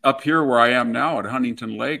when up here where I am now at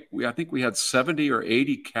Huntington Lake, I think we had 70 or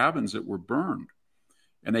 80 cabins that were burned.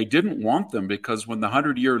 And they didn't want them because when the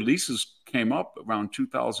 100-year leases came up around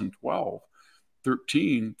 2012,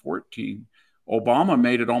 13, 14, Obama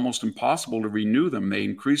made it almost impossible to renew them. They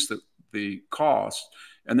increased the cost.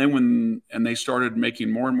 And then they started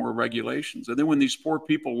making more and more regulations. And then when these poor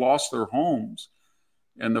people lost their homes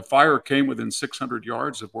and the fire came within 600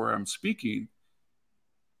 yards of where I'm speaking,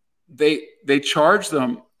 they charged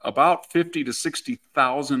them about $50,000 to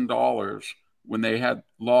 $60,000 when they had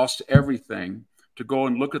lost everything to go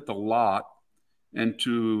and look at the lot and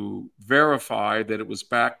to verify that it was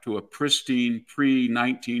back to a pristine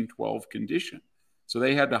pre-1912 condition. So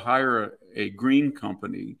they had to hire a green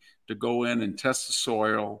company to go in and test the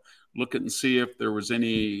soil, look at and see if there was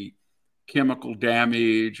any chemical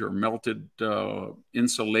damage or melted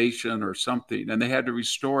insulation or something. And they had to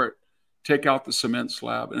restore it, take out the cement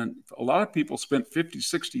slab. And a lot of people spent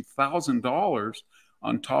 $50,000, $60,000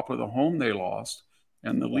 on top of the home they lost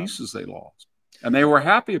and the leases they lost. And they were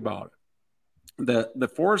happy about it. The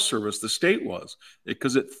Forest Service, the state was,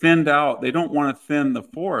 because it thinned out. They don't want to thin the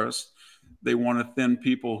forest. They want to thin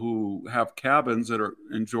people who have cabins that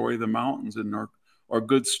enjoy the mountains and are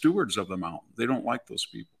good stewards of the mountain. They don't like those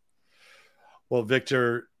people. Well,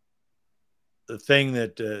 Victor, the thing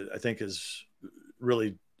that I think is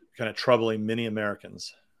really kind of troubling many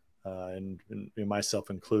Americans, and myself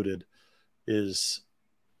included, is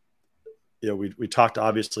we talked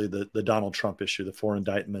obviously the Donald Trump issue, the 4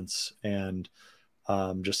 indictments, and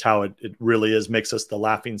just how it really makes us the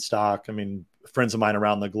laughing stock. I mean, friends of mine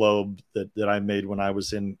around the globe that I made when I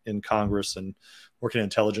was in Congress and working in an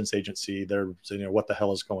intelligence agency, they're saying, what the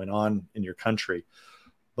hell is going on in your country?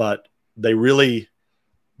 But they really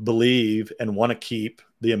believe and want to keep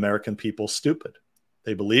the American people stupid.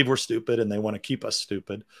 They believe we're stupid and they want to keep us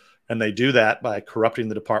stupid. And they do that by corrupting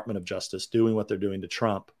the Department of Justice, doing what they're doing to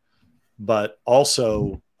Trump, but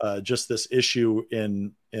also just this issue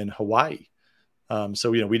in Hawaii.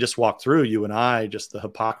 So, we just walked through, you and I, just the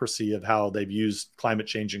hypocrisy of how they've used climate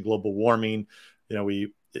change and global warming.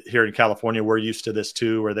 We here in California, we're used to this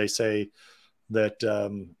too, where they say that,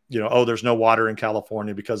 there's no water in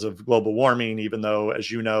California because of global warming, even though,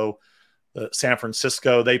 as you know, San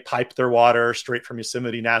Francisco, they pipe their water straight from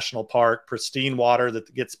Yosemite National Park, pristine water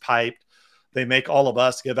that gets piped. They make all of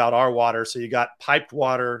us give out our water. So you got piped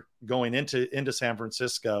water going into San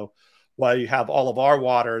Francisco, while you have all of our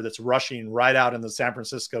water that's rushing right out in the San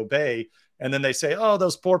Francisco Bay. And then they say, oh,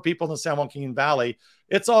 those poor people in the San Joaquin Valley,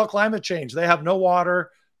 it's all climate change. They have no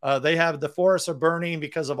water. The forests are burning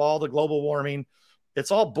because of all the global warming.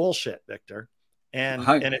 It's all bullshit, Victor. And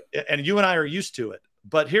you and I are used to it.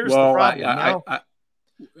 But here's the problem.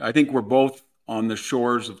 I think we're both on the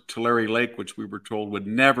shores of Tulare Lake, which we were told would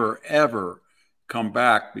never, ever come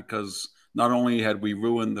back, because not only had we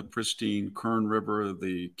ruined the pristine Kern River,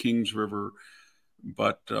 the Kings River,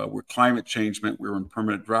 but where climate change meant we were in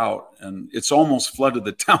permanent drought. And it's almost flooded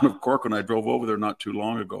the town of Corcoran. I drove over there not too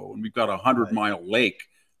long ago, and we've got a 100-mile lake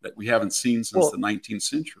that we haven't seen since the 19th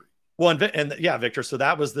century. Well, and yeah, Victor, so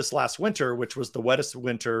that was this last winter, which was the wettest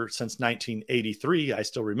winter since 1983. I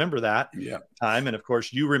still remember that time. And of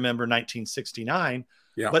course, you remember 1969.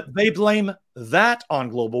 Yeah. But they blame that on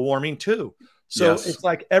global warming too. So it's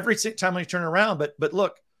like every time I turn around, but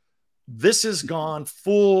look, this has gone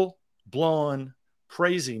full blown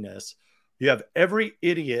craziness. You have every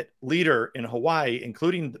idiot leader in Hawaii,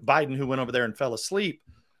 including Biden, who went over there and fell asleep.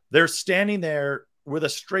 They're standing there with a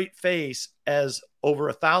straight face as over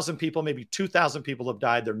 1,000 people, maybe 2,000 people have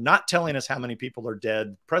died. They're not telling us how many people are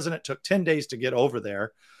dead. The president took 10 days to get over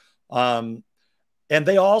there. And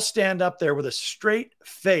they all stand up there with a straight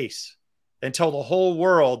face and tell the whole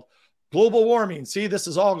world, global warming. See, this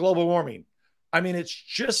is all global warming. I mean, it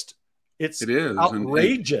is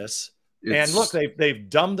outrageous. And look, they've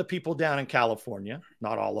dumbed the people down in California,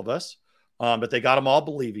 not all of us, but they got them all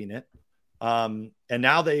believing it. And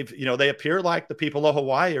now they appear like the people of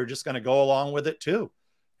Hawaii are just going to go along with it too.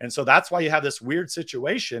 And so that's why you have this weird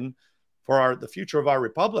situation for the future of our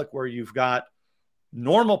republic, where you've got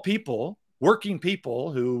normal people, working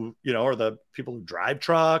people who, are the people who drive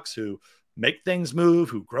trucks, who make things move,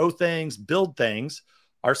 who grow things, build things,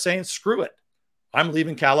 are saying, screw it. I'm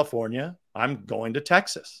leaving California. I'm going to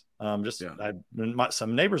Texas.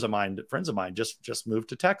 Some neighbors of mine, friends of mine, just moved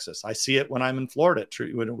to Texas. I see it when I'm in Florida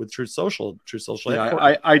with Truth Social.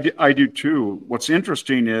 Yeah, I do too. What's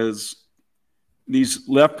interesting is these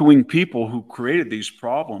left-wing people who created these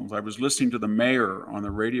problems. I was listening to the mayor on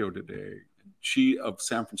the radio today. She of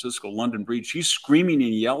San Francisco, London Breed. She's screaming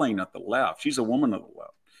and yelling at the left. She's a woman of the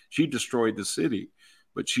left. She destroyed the city,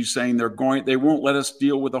 but she's saying they won't let us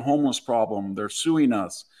deal with the homeless problem. They're suing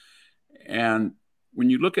us. And when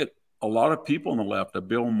you look at a lot of people on the left, a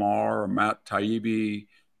Bill Maher or Matt Taibbi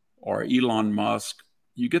or Elon Musk,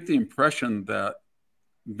 you get the impression that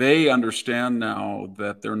they understand now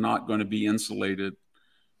that they're not going to be insulated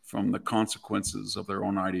from the consequences of their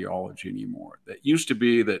own ideology anymore. That used to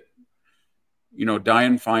be that,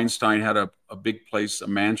 Dianne Feinstein had a big place, a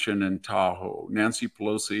mansion in Tahoe. Nancy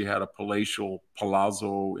Pelosi had a palatial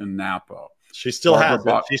palazzo in Napa. She still has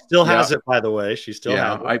it. She still has it, by the way. She still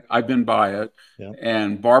has it. I've been by it. Yeah.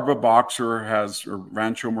 And Barbara Boxer has her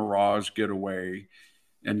Rancho Mirage getaway.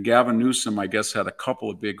 And Gavin Newsom, I guess, had a couple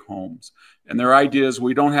of big homes. And their idea is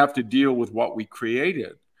we don't have to deal with what we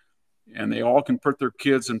created. And they all can put their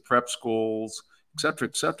kids in prep schools, et cetera,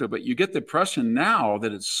 et cetera. But you get the impression now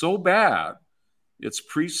that it's so bad, it's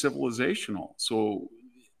pre-civilizational. So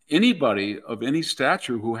anybody of any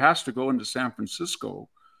stature who has to go into San Francisco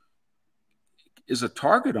is a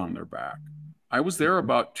target on their back. I was there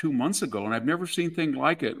about 2 months ago, and I've never seen anything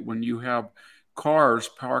like it when you have cars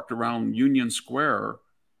parked around Union Square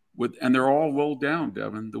and they're all rolled down,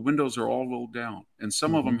 Devin. The windows are all rolled down. And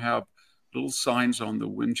some of them have little signs on the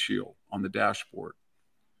windshield, on the dashboard.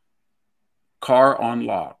 Car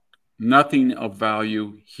unlocked. Nothing of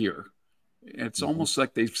value here. It's almost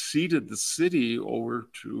like they've ceded the city over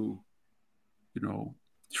to,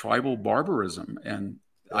 tribal barbarism. And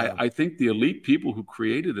I think the elite people who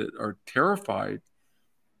created it are terrified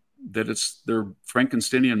that their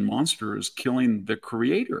Frankensteinian monster is killing the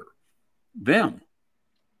creator, them.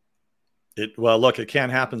 Well, look, it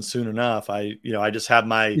can't happen soon enough. I just have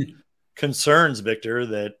my concerns, Victor,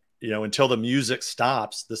 that, until the music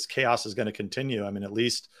stops, this chaos is going to continue. I mean, at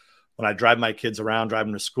least when I drive my kids around,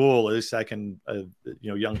 driving to school, at least I can,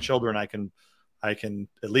 young children, I can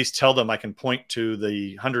at least tell them, I can point to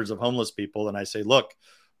the hundreds of homeless people. And I say, look,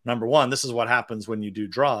 number one, this is what happens when you do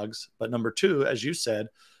drugs. But number two, as you said,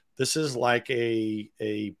 this is like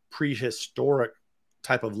a prehistoric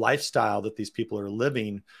type of lifestyle that these people are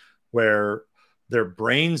living, where their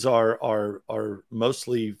brains are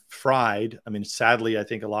mostly fried. I mean, sadly, I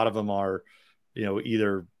think a lot of them are,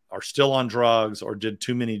 either are still on drugs or did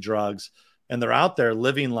too many drugs, and they're out there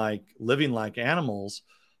living like animals.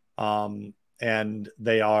 And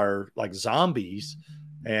they are like zombies,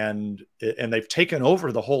 and they've taken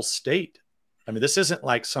over the whole state. I mean, this isn't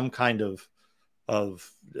like some kind of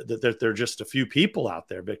that they're just a few people out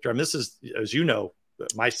there, Victor. I mean, this is, as you know,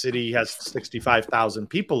 my city has 65,000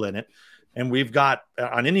 people in it, and we've got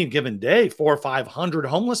on any given day 400 or 500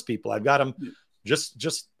 homeless people. I've got them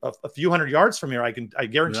just a few hundred yards from here. I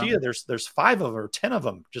guarantee you there's 5 of them or 10 of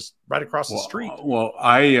them just right across the street. Well,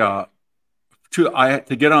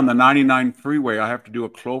 to get on the 99 freeway, I have to do a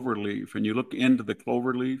cloverleaf, and you look into the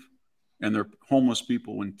cloverleaf, and they're homeless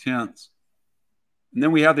people in tents. And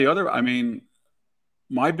then we have the other. I mean,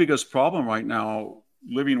 my biggest problem right now,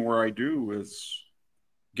 living where I do, is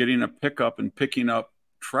getting a pickup and picking up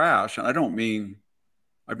trash. And I don't mean,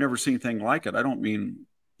 I've never seen anything like it. I don't mean,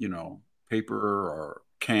 paper or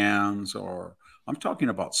cans, or I'm talking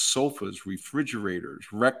about sofas, refrigerators,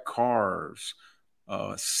 wrecked cars,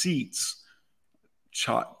 seats,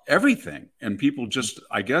 everything. And people just,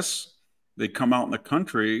 I guess they come out in the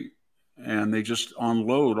country and they just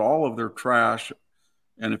unload all of their trash.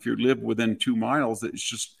 And if you live within 2 miles, it's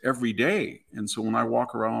just every day. And so when I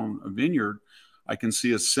walk around a vineyard, I can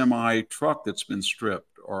see a semi truck that's been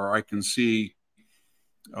stripped, or I can see,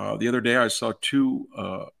 the other day I saw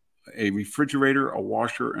a refrigerator, a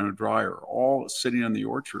washer, and a dryer, all sitting in the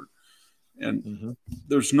orchard. And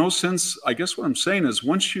there's no sense, I guess what I'm saying is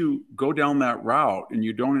once you go down that route and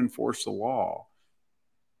you don't enforce the law,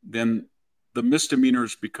 then the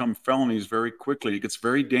misdemeanors become felonies very quickly. It gets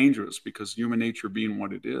very dangerous because human nature being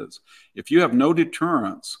what it is. If you have no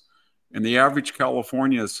deterrence, and the average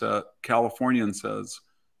Californian says,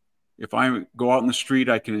 if I go out in the street,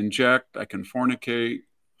 I can inject, I can fornicate,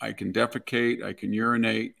 I can defecate, I can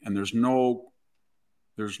urinate, and there's no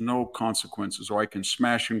consequences, or I can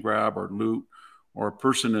smash and grab or loot. Or a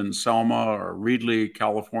person in Selma or Reedley,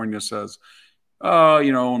 California says,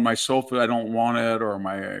 my sofa, I don't want it, or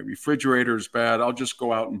my refrigerator is bad, I'll just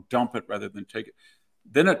go out and dump it rather than take it.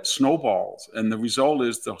 Then it snowballs, and the result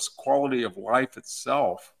is the quality of life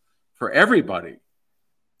itself for everybody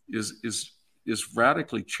is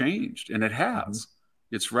radically changed, and it has.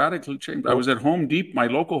 It's radically changed. I was at my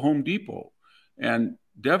local Home Depot, and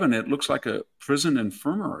Devin, it looks like a prison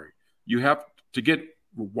infirmary. You have to get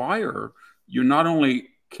wire. You not only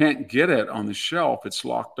can't get it on the shelf, it's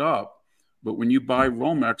locked up, but when you buy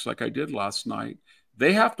Romex, like I did last night,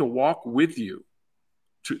 they have to walk with you.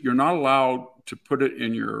 You're not allowed to put it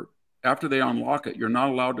in after they unlock it, you're not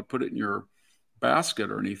allowed to put it in your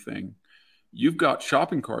basket or anything. You've got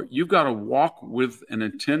shopping cart. You've got to walk with an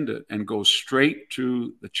attendant and go straight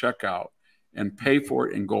to the checkout and pay for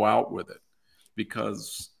it and go out with it,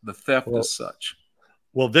 because the theft is such.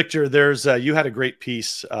 Well, Victor, there's you had a great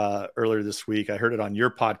piece earlier this week. I heard it on your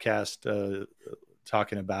podcast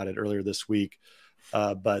talking about it earlier this week.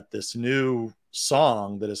 But this new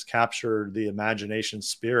song that has captured the imagination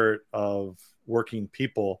spirit of working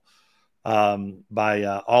people by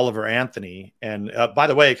Oliver Anthony. And by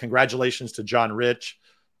the way, congratulations to John Rich.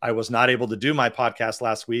 I was not able to do my podcast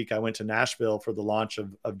last week. I went to Nashville for the launch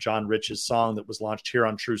of John Rich's song that was launched here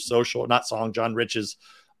on True Social. Not song, John Rich's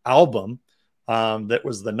album. That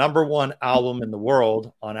was the #1 album in the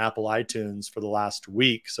world on Apple iTunes for the last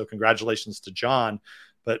week. So congratulations to John.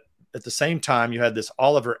 But at the same time, you had this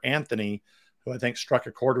Oliver Anthony, who I think struck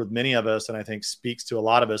a chord with many of us, and I think speaks to a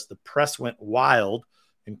lot of us. The press went wild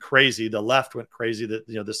and crazy. The left went crazy that,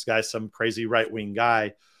 this guy's some crazy right-wing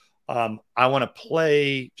guy. I want to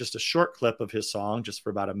play just a short clip of his song just for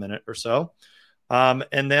about a minute or so.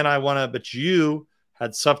 And then but you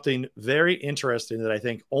had something very interesting that I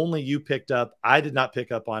think only you picked up. I did not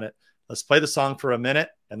pick up on it. Let's play the song for a minute,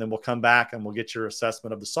 and then we'll come back and we'll get your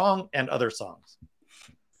assessment of the song and other songs.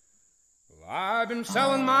 Well, I've been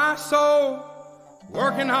selling my soul,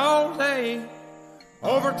 working all day,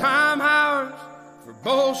 overtime hours for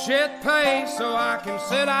bullshit pay, so I can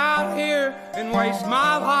sit out here and waste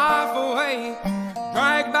my life away,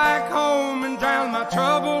 drag back home and drown my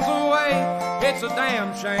troubles away. It's a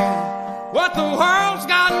damn shame what the world's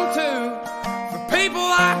gotten to for people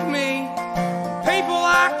like me, people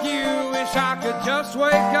like you. Wish I could just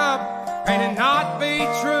wake up and it not be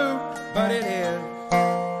true, but it is.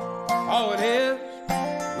 Oh, it is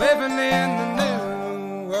living in the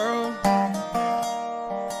new world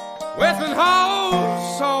with an whole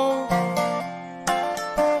soul.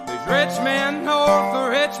 These rich men north of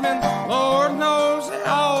Richmond, Lord knows they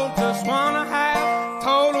all just wanna have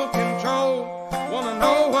total control. Wanna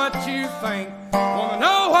know what you think, wanna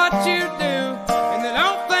know what you do, and they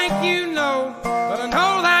don't think you know, but I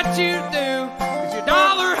know that you do, 'cause your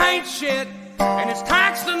dollar ain't shit, and it's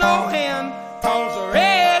taxed to no end, 'cause the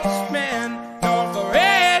rich men,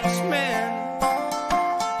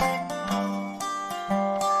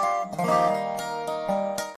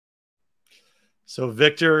 So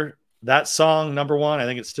Victor, that song, #1, I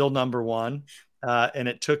think it's still #1. And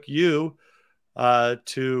it took you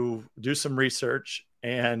to do some research,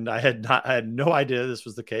 and I had no idea this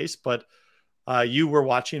was the case, but you were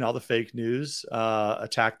watching all the fake news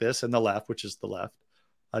attack this, and the left, which is the left,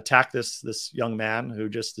 attack this young man who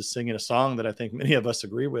just is singing a song that I think many of us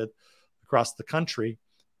agree with across the country,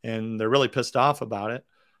 and they're really pissed off about it,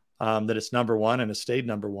 that it's #1 and it stayed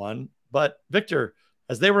 #1. But Victor,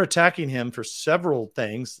 as they were attacking him for several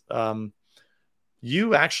things,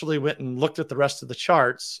 you actually went and looked at the rest of the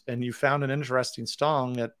charts, and you found an interesting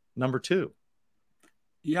song at #2.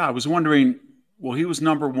 Yeah, I was wondering, well, he was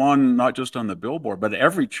 #1, not just on the Billboard, but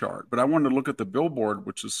every chart. But I wanted to look at the Billboard,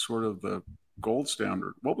 which is sort of the gold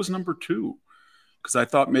standard. What was #2? Because I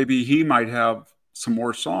thought maybe he might have some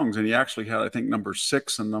more songs, and he actually had, I think,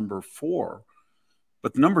 #6 and #4.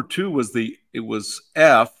 But #2 was it was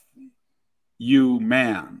F, You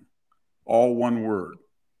Man, all one word,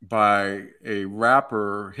 by a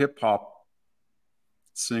rapper, hip hop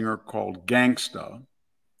singer called Gangsta.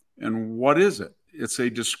 And what is it? It's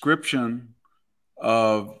a description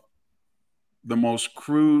of the most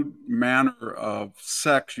crude manner of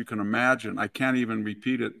sex you can imagine. I can't even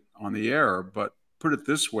repeat it on the air, but put it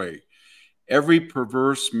this way. Every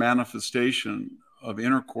perverse manifestation of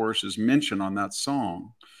intercourse is mentioned on that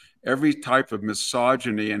song. Every type of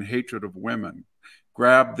misogyny and hatred of women.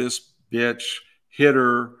 Grab this bitch, hit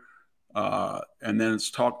her, and then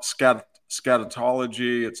it's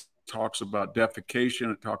scatology. It talks about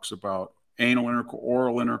defecation. It talks about anal intercourse,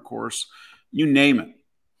 oral intercourse, you name it.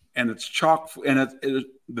 And it's chock. And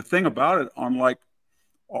the thing about it, unlike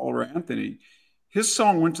Oliver Anthony, his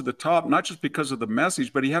song went to the top, not just because of the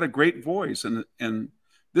message, but he had a great voice. And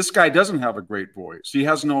this guy doesn't have a great voice. He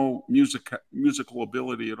has no musical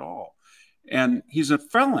ability at all. And he's a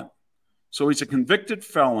felon. So he's a convicted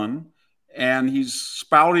felon, and he's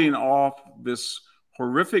spouting off this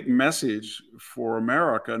horrific message for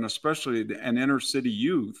America, and especially an inner city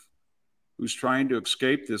youth who's trying to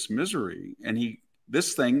escape this misery. And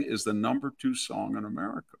this thing is the number 2 song in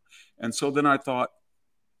America. And so then I thought,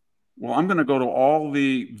 well, I'm going to go to all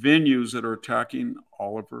the venues that are attacking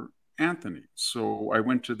Oliver Anthony. So I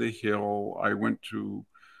went to The Hill. I went to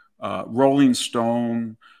Rolling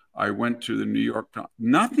Stone. I went to the New York Times.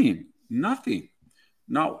 Nothing. Not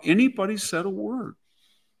anybody said a word.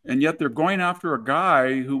 And yet they're going after a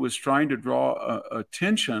guy who was trying to draw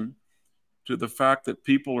attention to the fact that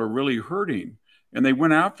people are really hurting. And they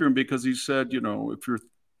went after him because he said, if you're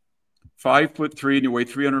 5'3" and you weigh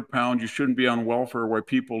 300 pounds, you shouldn't be on welfare where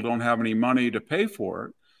people don't have any money to pay for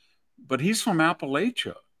it. But he's from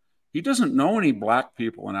Appalachia. He doesn't know any black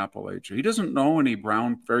people in Appalachia. He doesn't know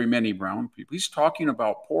very many brown people. He's talking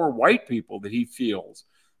about poor white people that he feels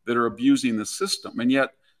that are abusing the system. And yet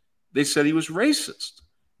they said he was racist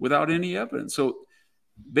without any evidence. So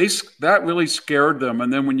that really scared them.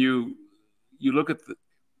 And then when you look at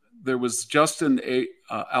there was Justin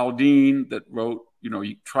Aldean that wrote,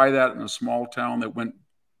 you try that in a small town that went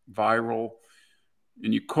viral,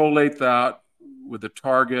 and you collate that with the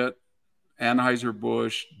Target,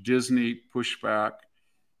 Anheuser-Busch, Disney pushback,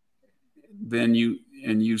 then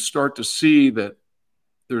you start to see that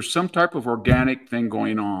there's some type of organic thing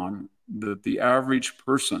going on, that the average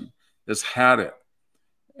person has had it.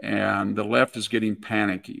 And the left is getting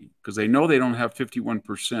panicky because they know they don't have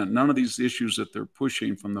 51%. None of these issues that they're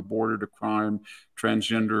pushing, from the border to crime,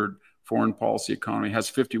 transgendered, foreign policy, economy, has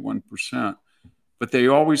 51%. But they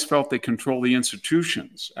always felt they control the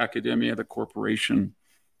institutions, academia, the corporation,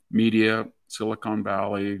 media, Silicon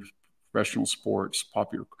Valley, professional sports,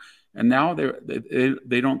 popular. And now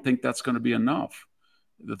they don't think that's going to be enough,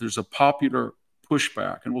 that there's a popular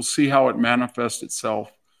pushback. And we'll see how it manifests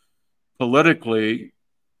itself politically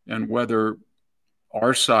and whether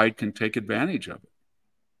our side can take advantage of it.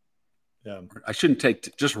 Yeah. I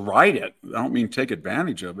shouldn't just write it. I don't mean take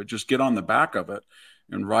advantage of it. Just get on the back of it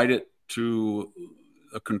and write it to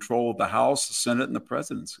a control of the House, the Senate, and the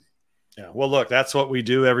presidency. Yeah. Well, look, that's what we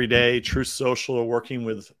do every day. Truth Social, working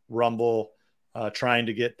with Rumble, trying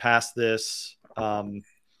to get past this,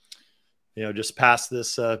 just past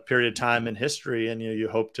this period of time in history. And, you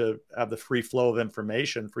hope to have the free flow of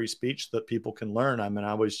information, free speech that people can learn. I mean,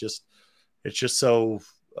 it's just so,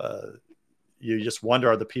 you just wonder,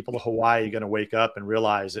 are the people of Hawaii going to wake up and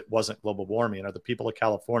realize it wasn't global warming? Are the people of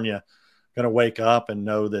California going to wake up and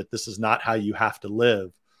know that this is not how you have to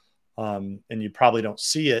live? And you probably don't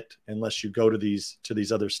see it unless you go to these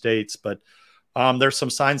other states. But there's some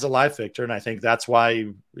signs of life, Victor. And I think that's why,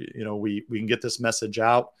 we can get this message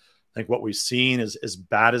out. I think what we've seen is, as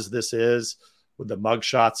bad as this is, with the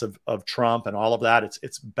mugshots of Trump and all of that,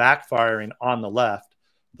 it's backfiring on the left.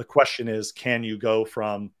 The question is, can you go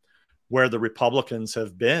from where the Republicans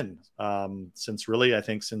have been since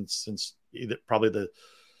either probably the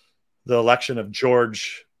election of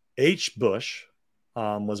George H. Bush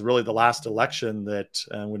was really the last election that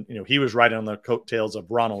when he was riding on the coattails of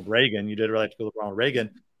Ronald Reagan. You did really have to go with Ronald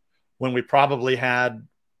Reagan, when we probably had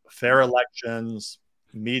fair elections,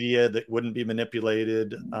 media that wouldn't be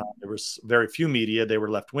manipulated. There was very few media; they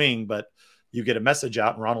were left wing, but you get a message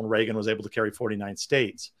out, and Ronald Reagan was able to carry 49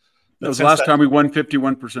 states. That was the last time we won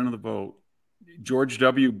 51% of the vote. George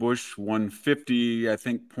W. Bush won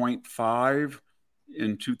 0.5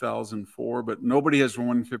 in 2004, but nobody has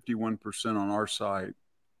won 51% on our side.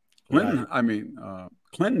 Clinton, right.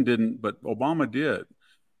 Clinton didn't, but Obama did.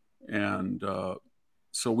 And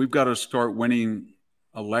so we've got to start winning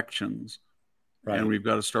elections. Right. And we've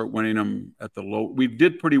got to start winning them at the low. We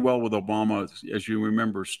did pretty well with Obama, as you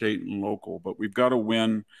remember, state and local, but we've got to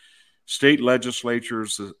win state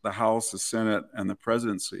legislatures, the House, the Senate, and the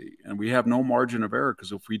presidency. And we have no margin of error,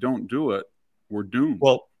 because if we don't do it, we're doomed.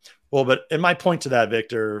 Well, but and my point to that,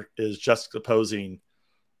 Victor, is juxtaposing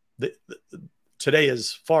today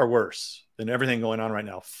is far worse than everything going on right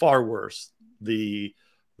now. Far worse. The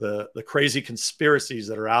crazy conspiracies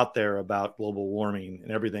that are out there about global warming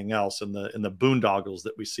and everything else, and the boondoggles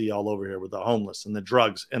that we see all over here with the homeless and the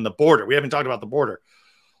drugs and the border. We haven't talked about the border.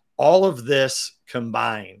 All of this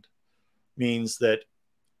combined means that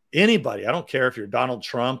anybody, I don't care if you're Donald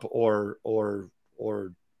Trump or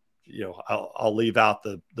I'll leave out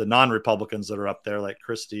the non-Republicans that are up there like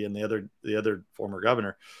Christie and the other former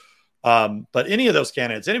governor. But any of those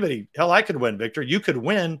candidates, anybody, hell, I could win, Victor. You could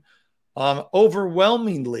win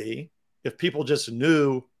overwhelmingly if people just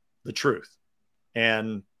knew the truth.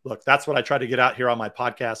 And look, that's what I try to get out here on my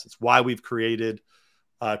podcast. It's why we've created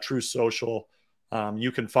True Social.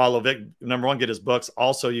 You can follow Vic. Number one, get his books.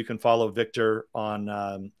 Also, you can follow Victor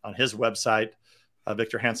on his website,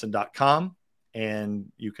 victorhanson.com,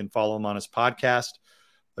 and you can follow him on his podcast.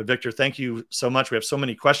 But Victor, thank you so much. We have so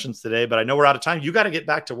many questions today, but I know we're out of time. You got to get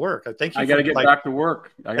back to work. I got to get back to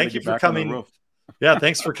work. Thank you for coming. Yeah,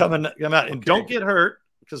 thanks for coming out. And don't get hurt,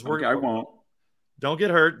 because I won't. Don't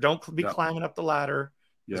get hurt. Don't be climbing up the ladder,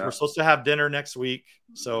 because we're supposed to have dinner next week.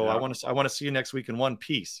 So I want to see you next week in one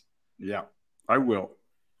piece. Yeah, I will.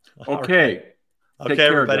 Okay. Right. Okay, care,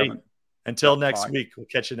 everybody. Devin. Until next week, we'll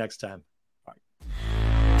catch you next time. Bye.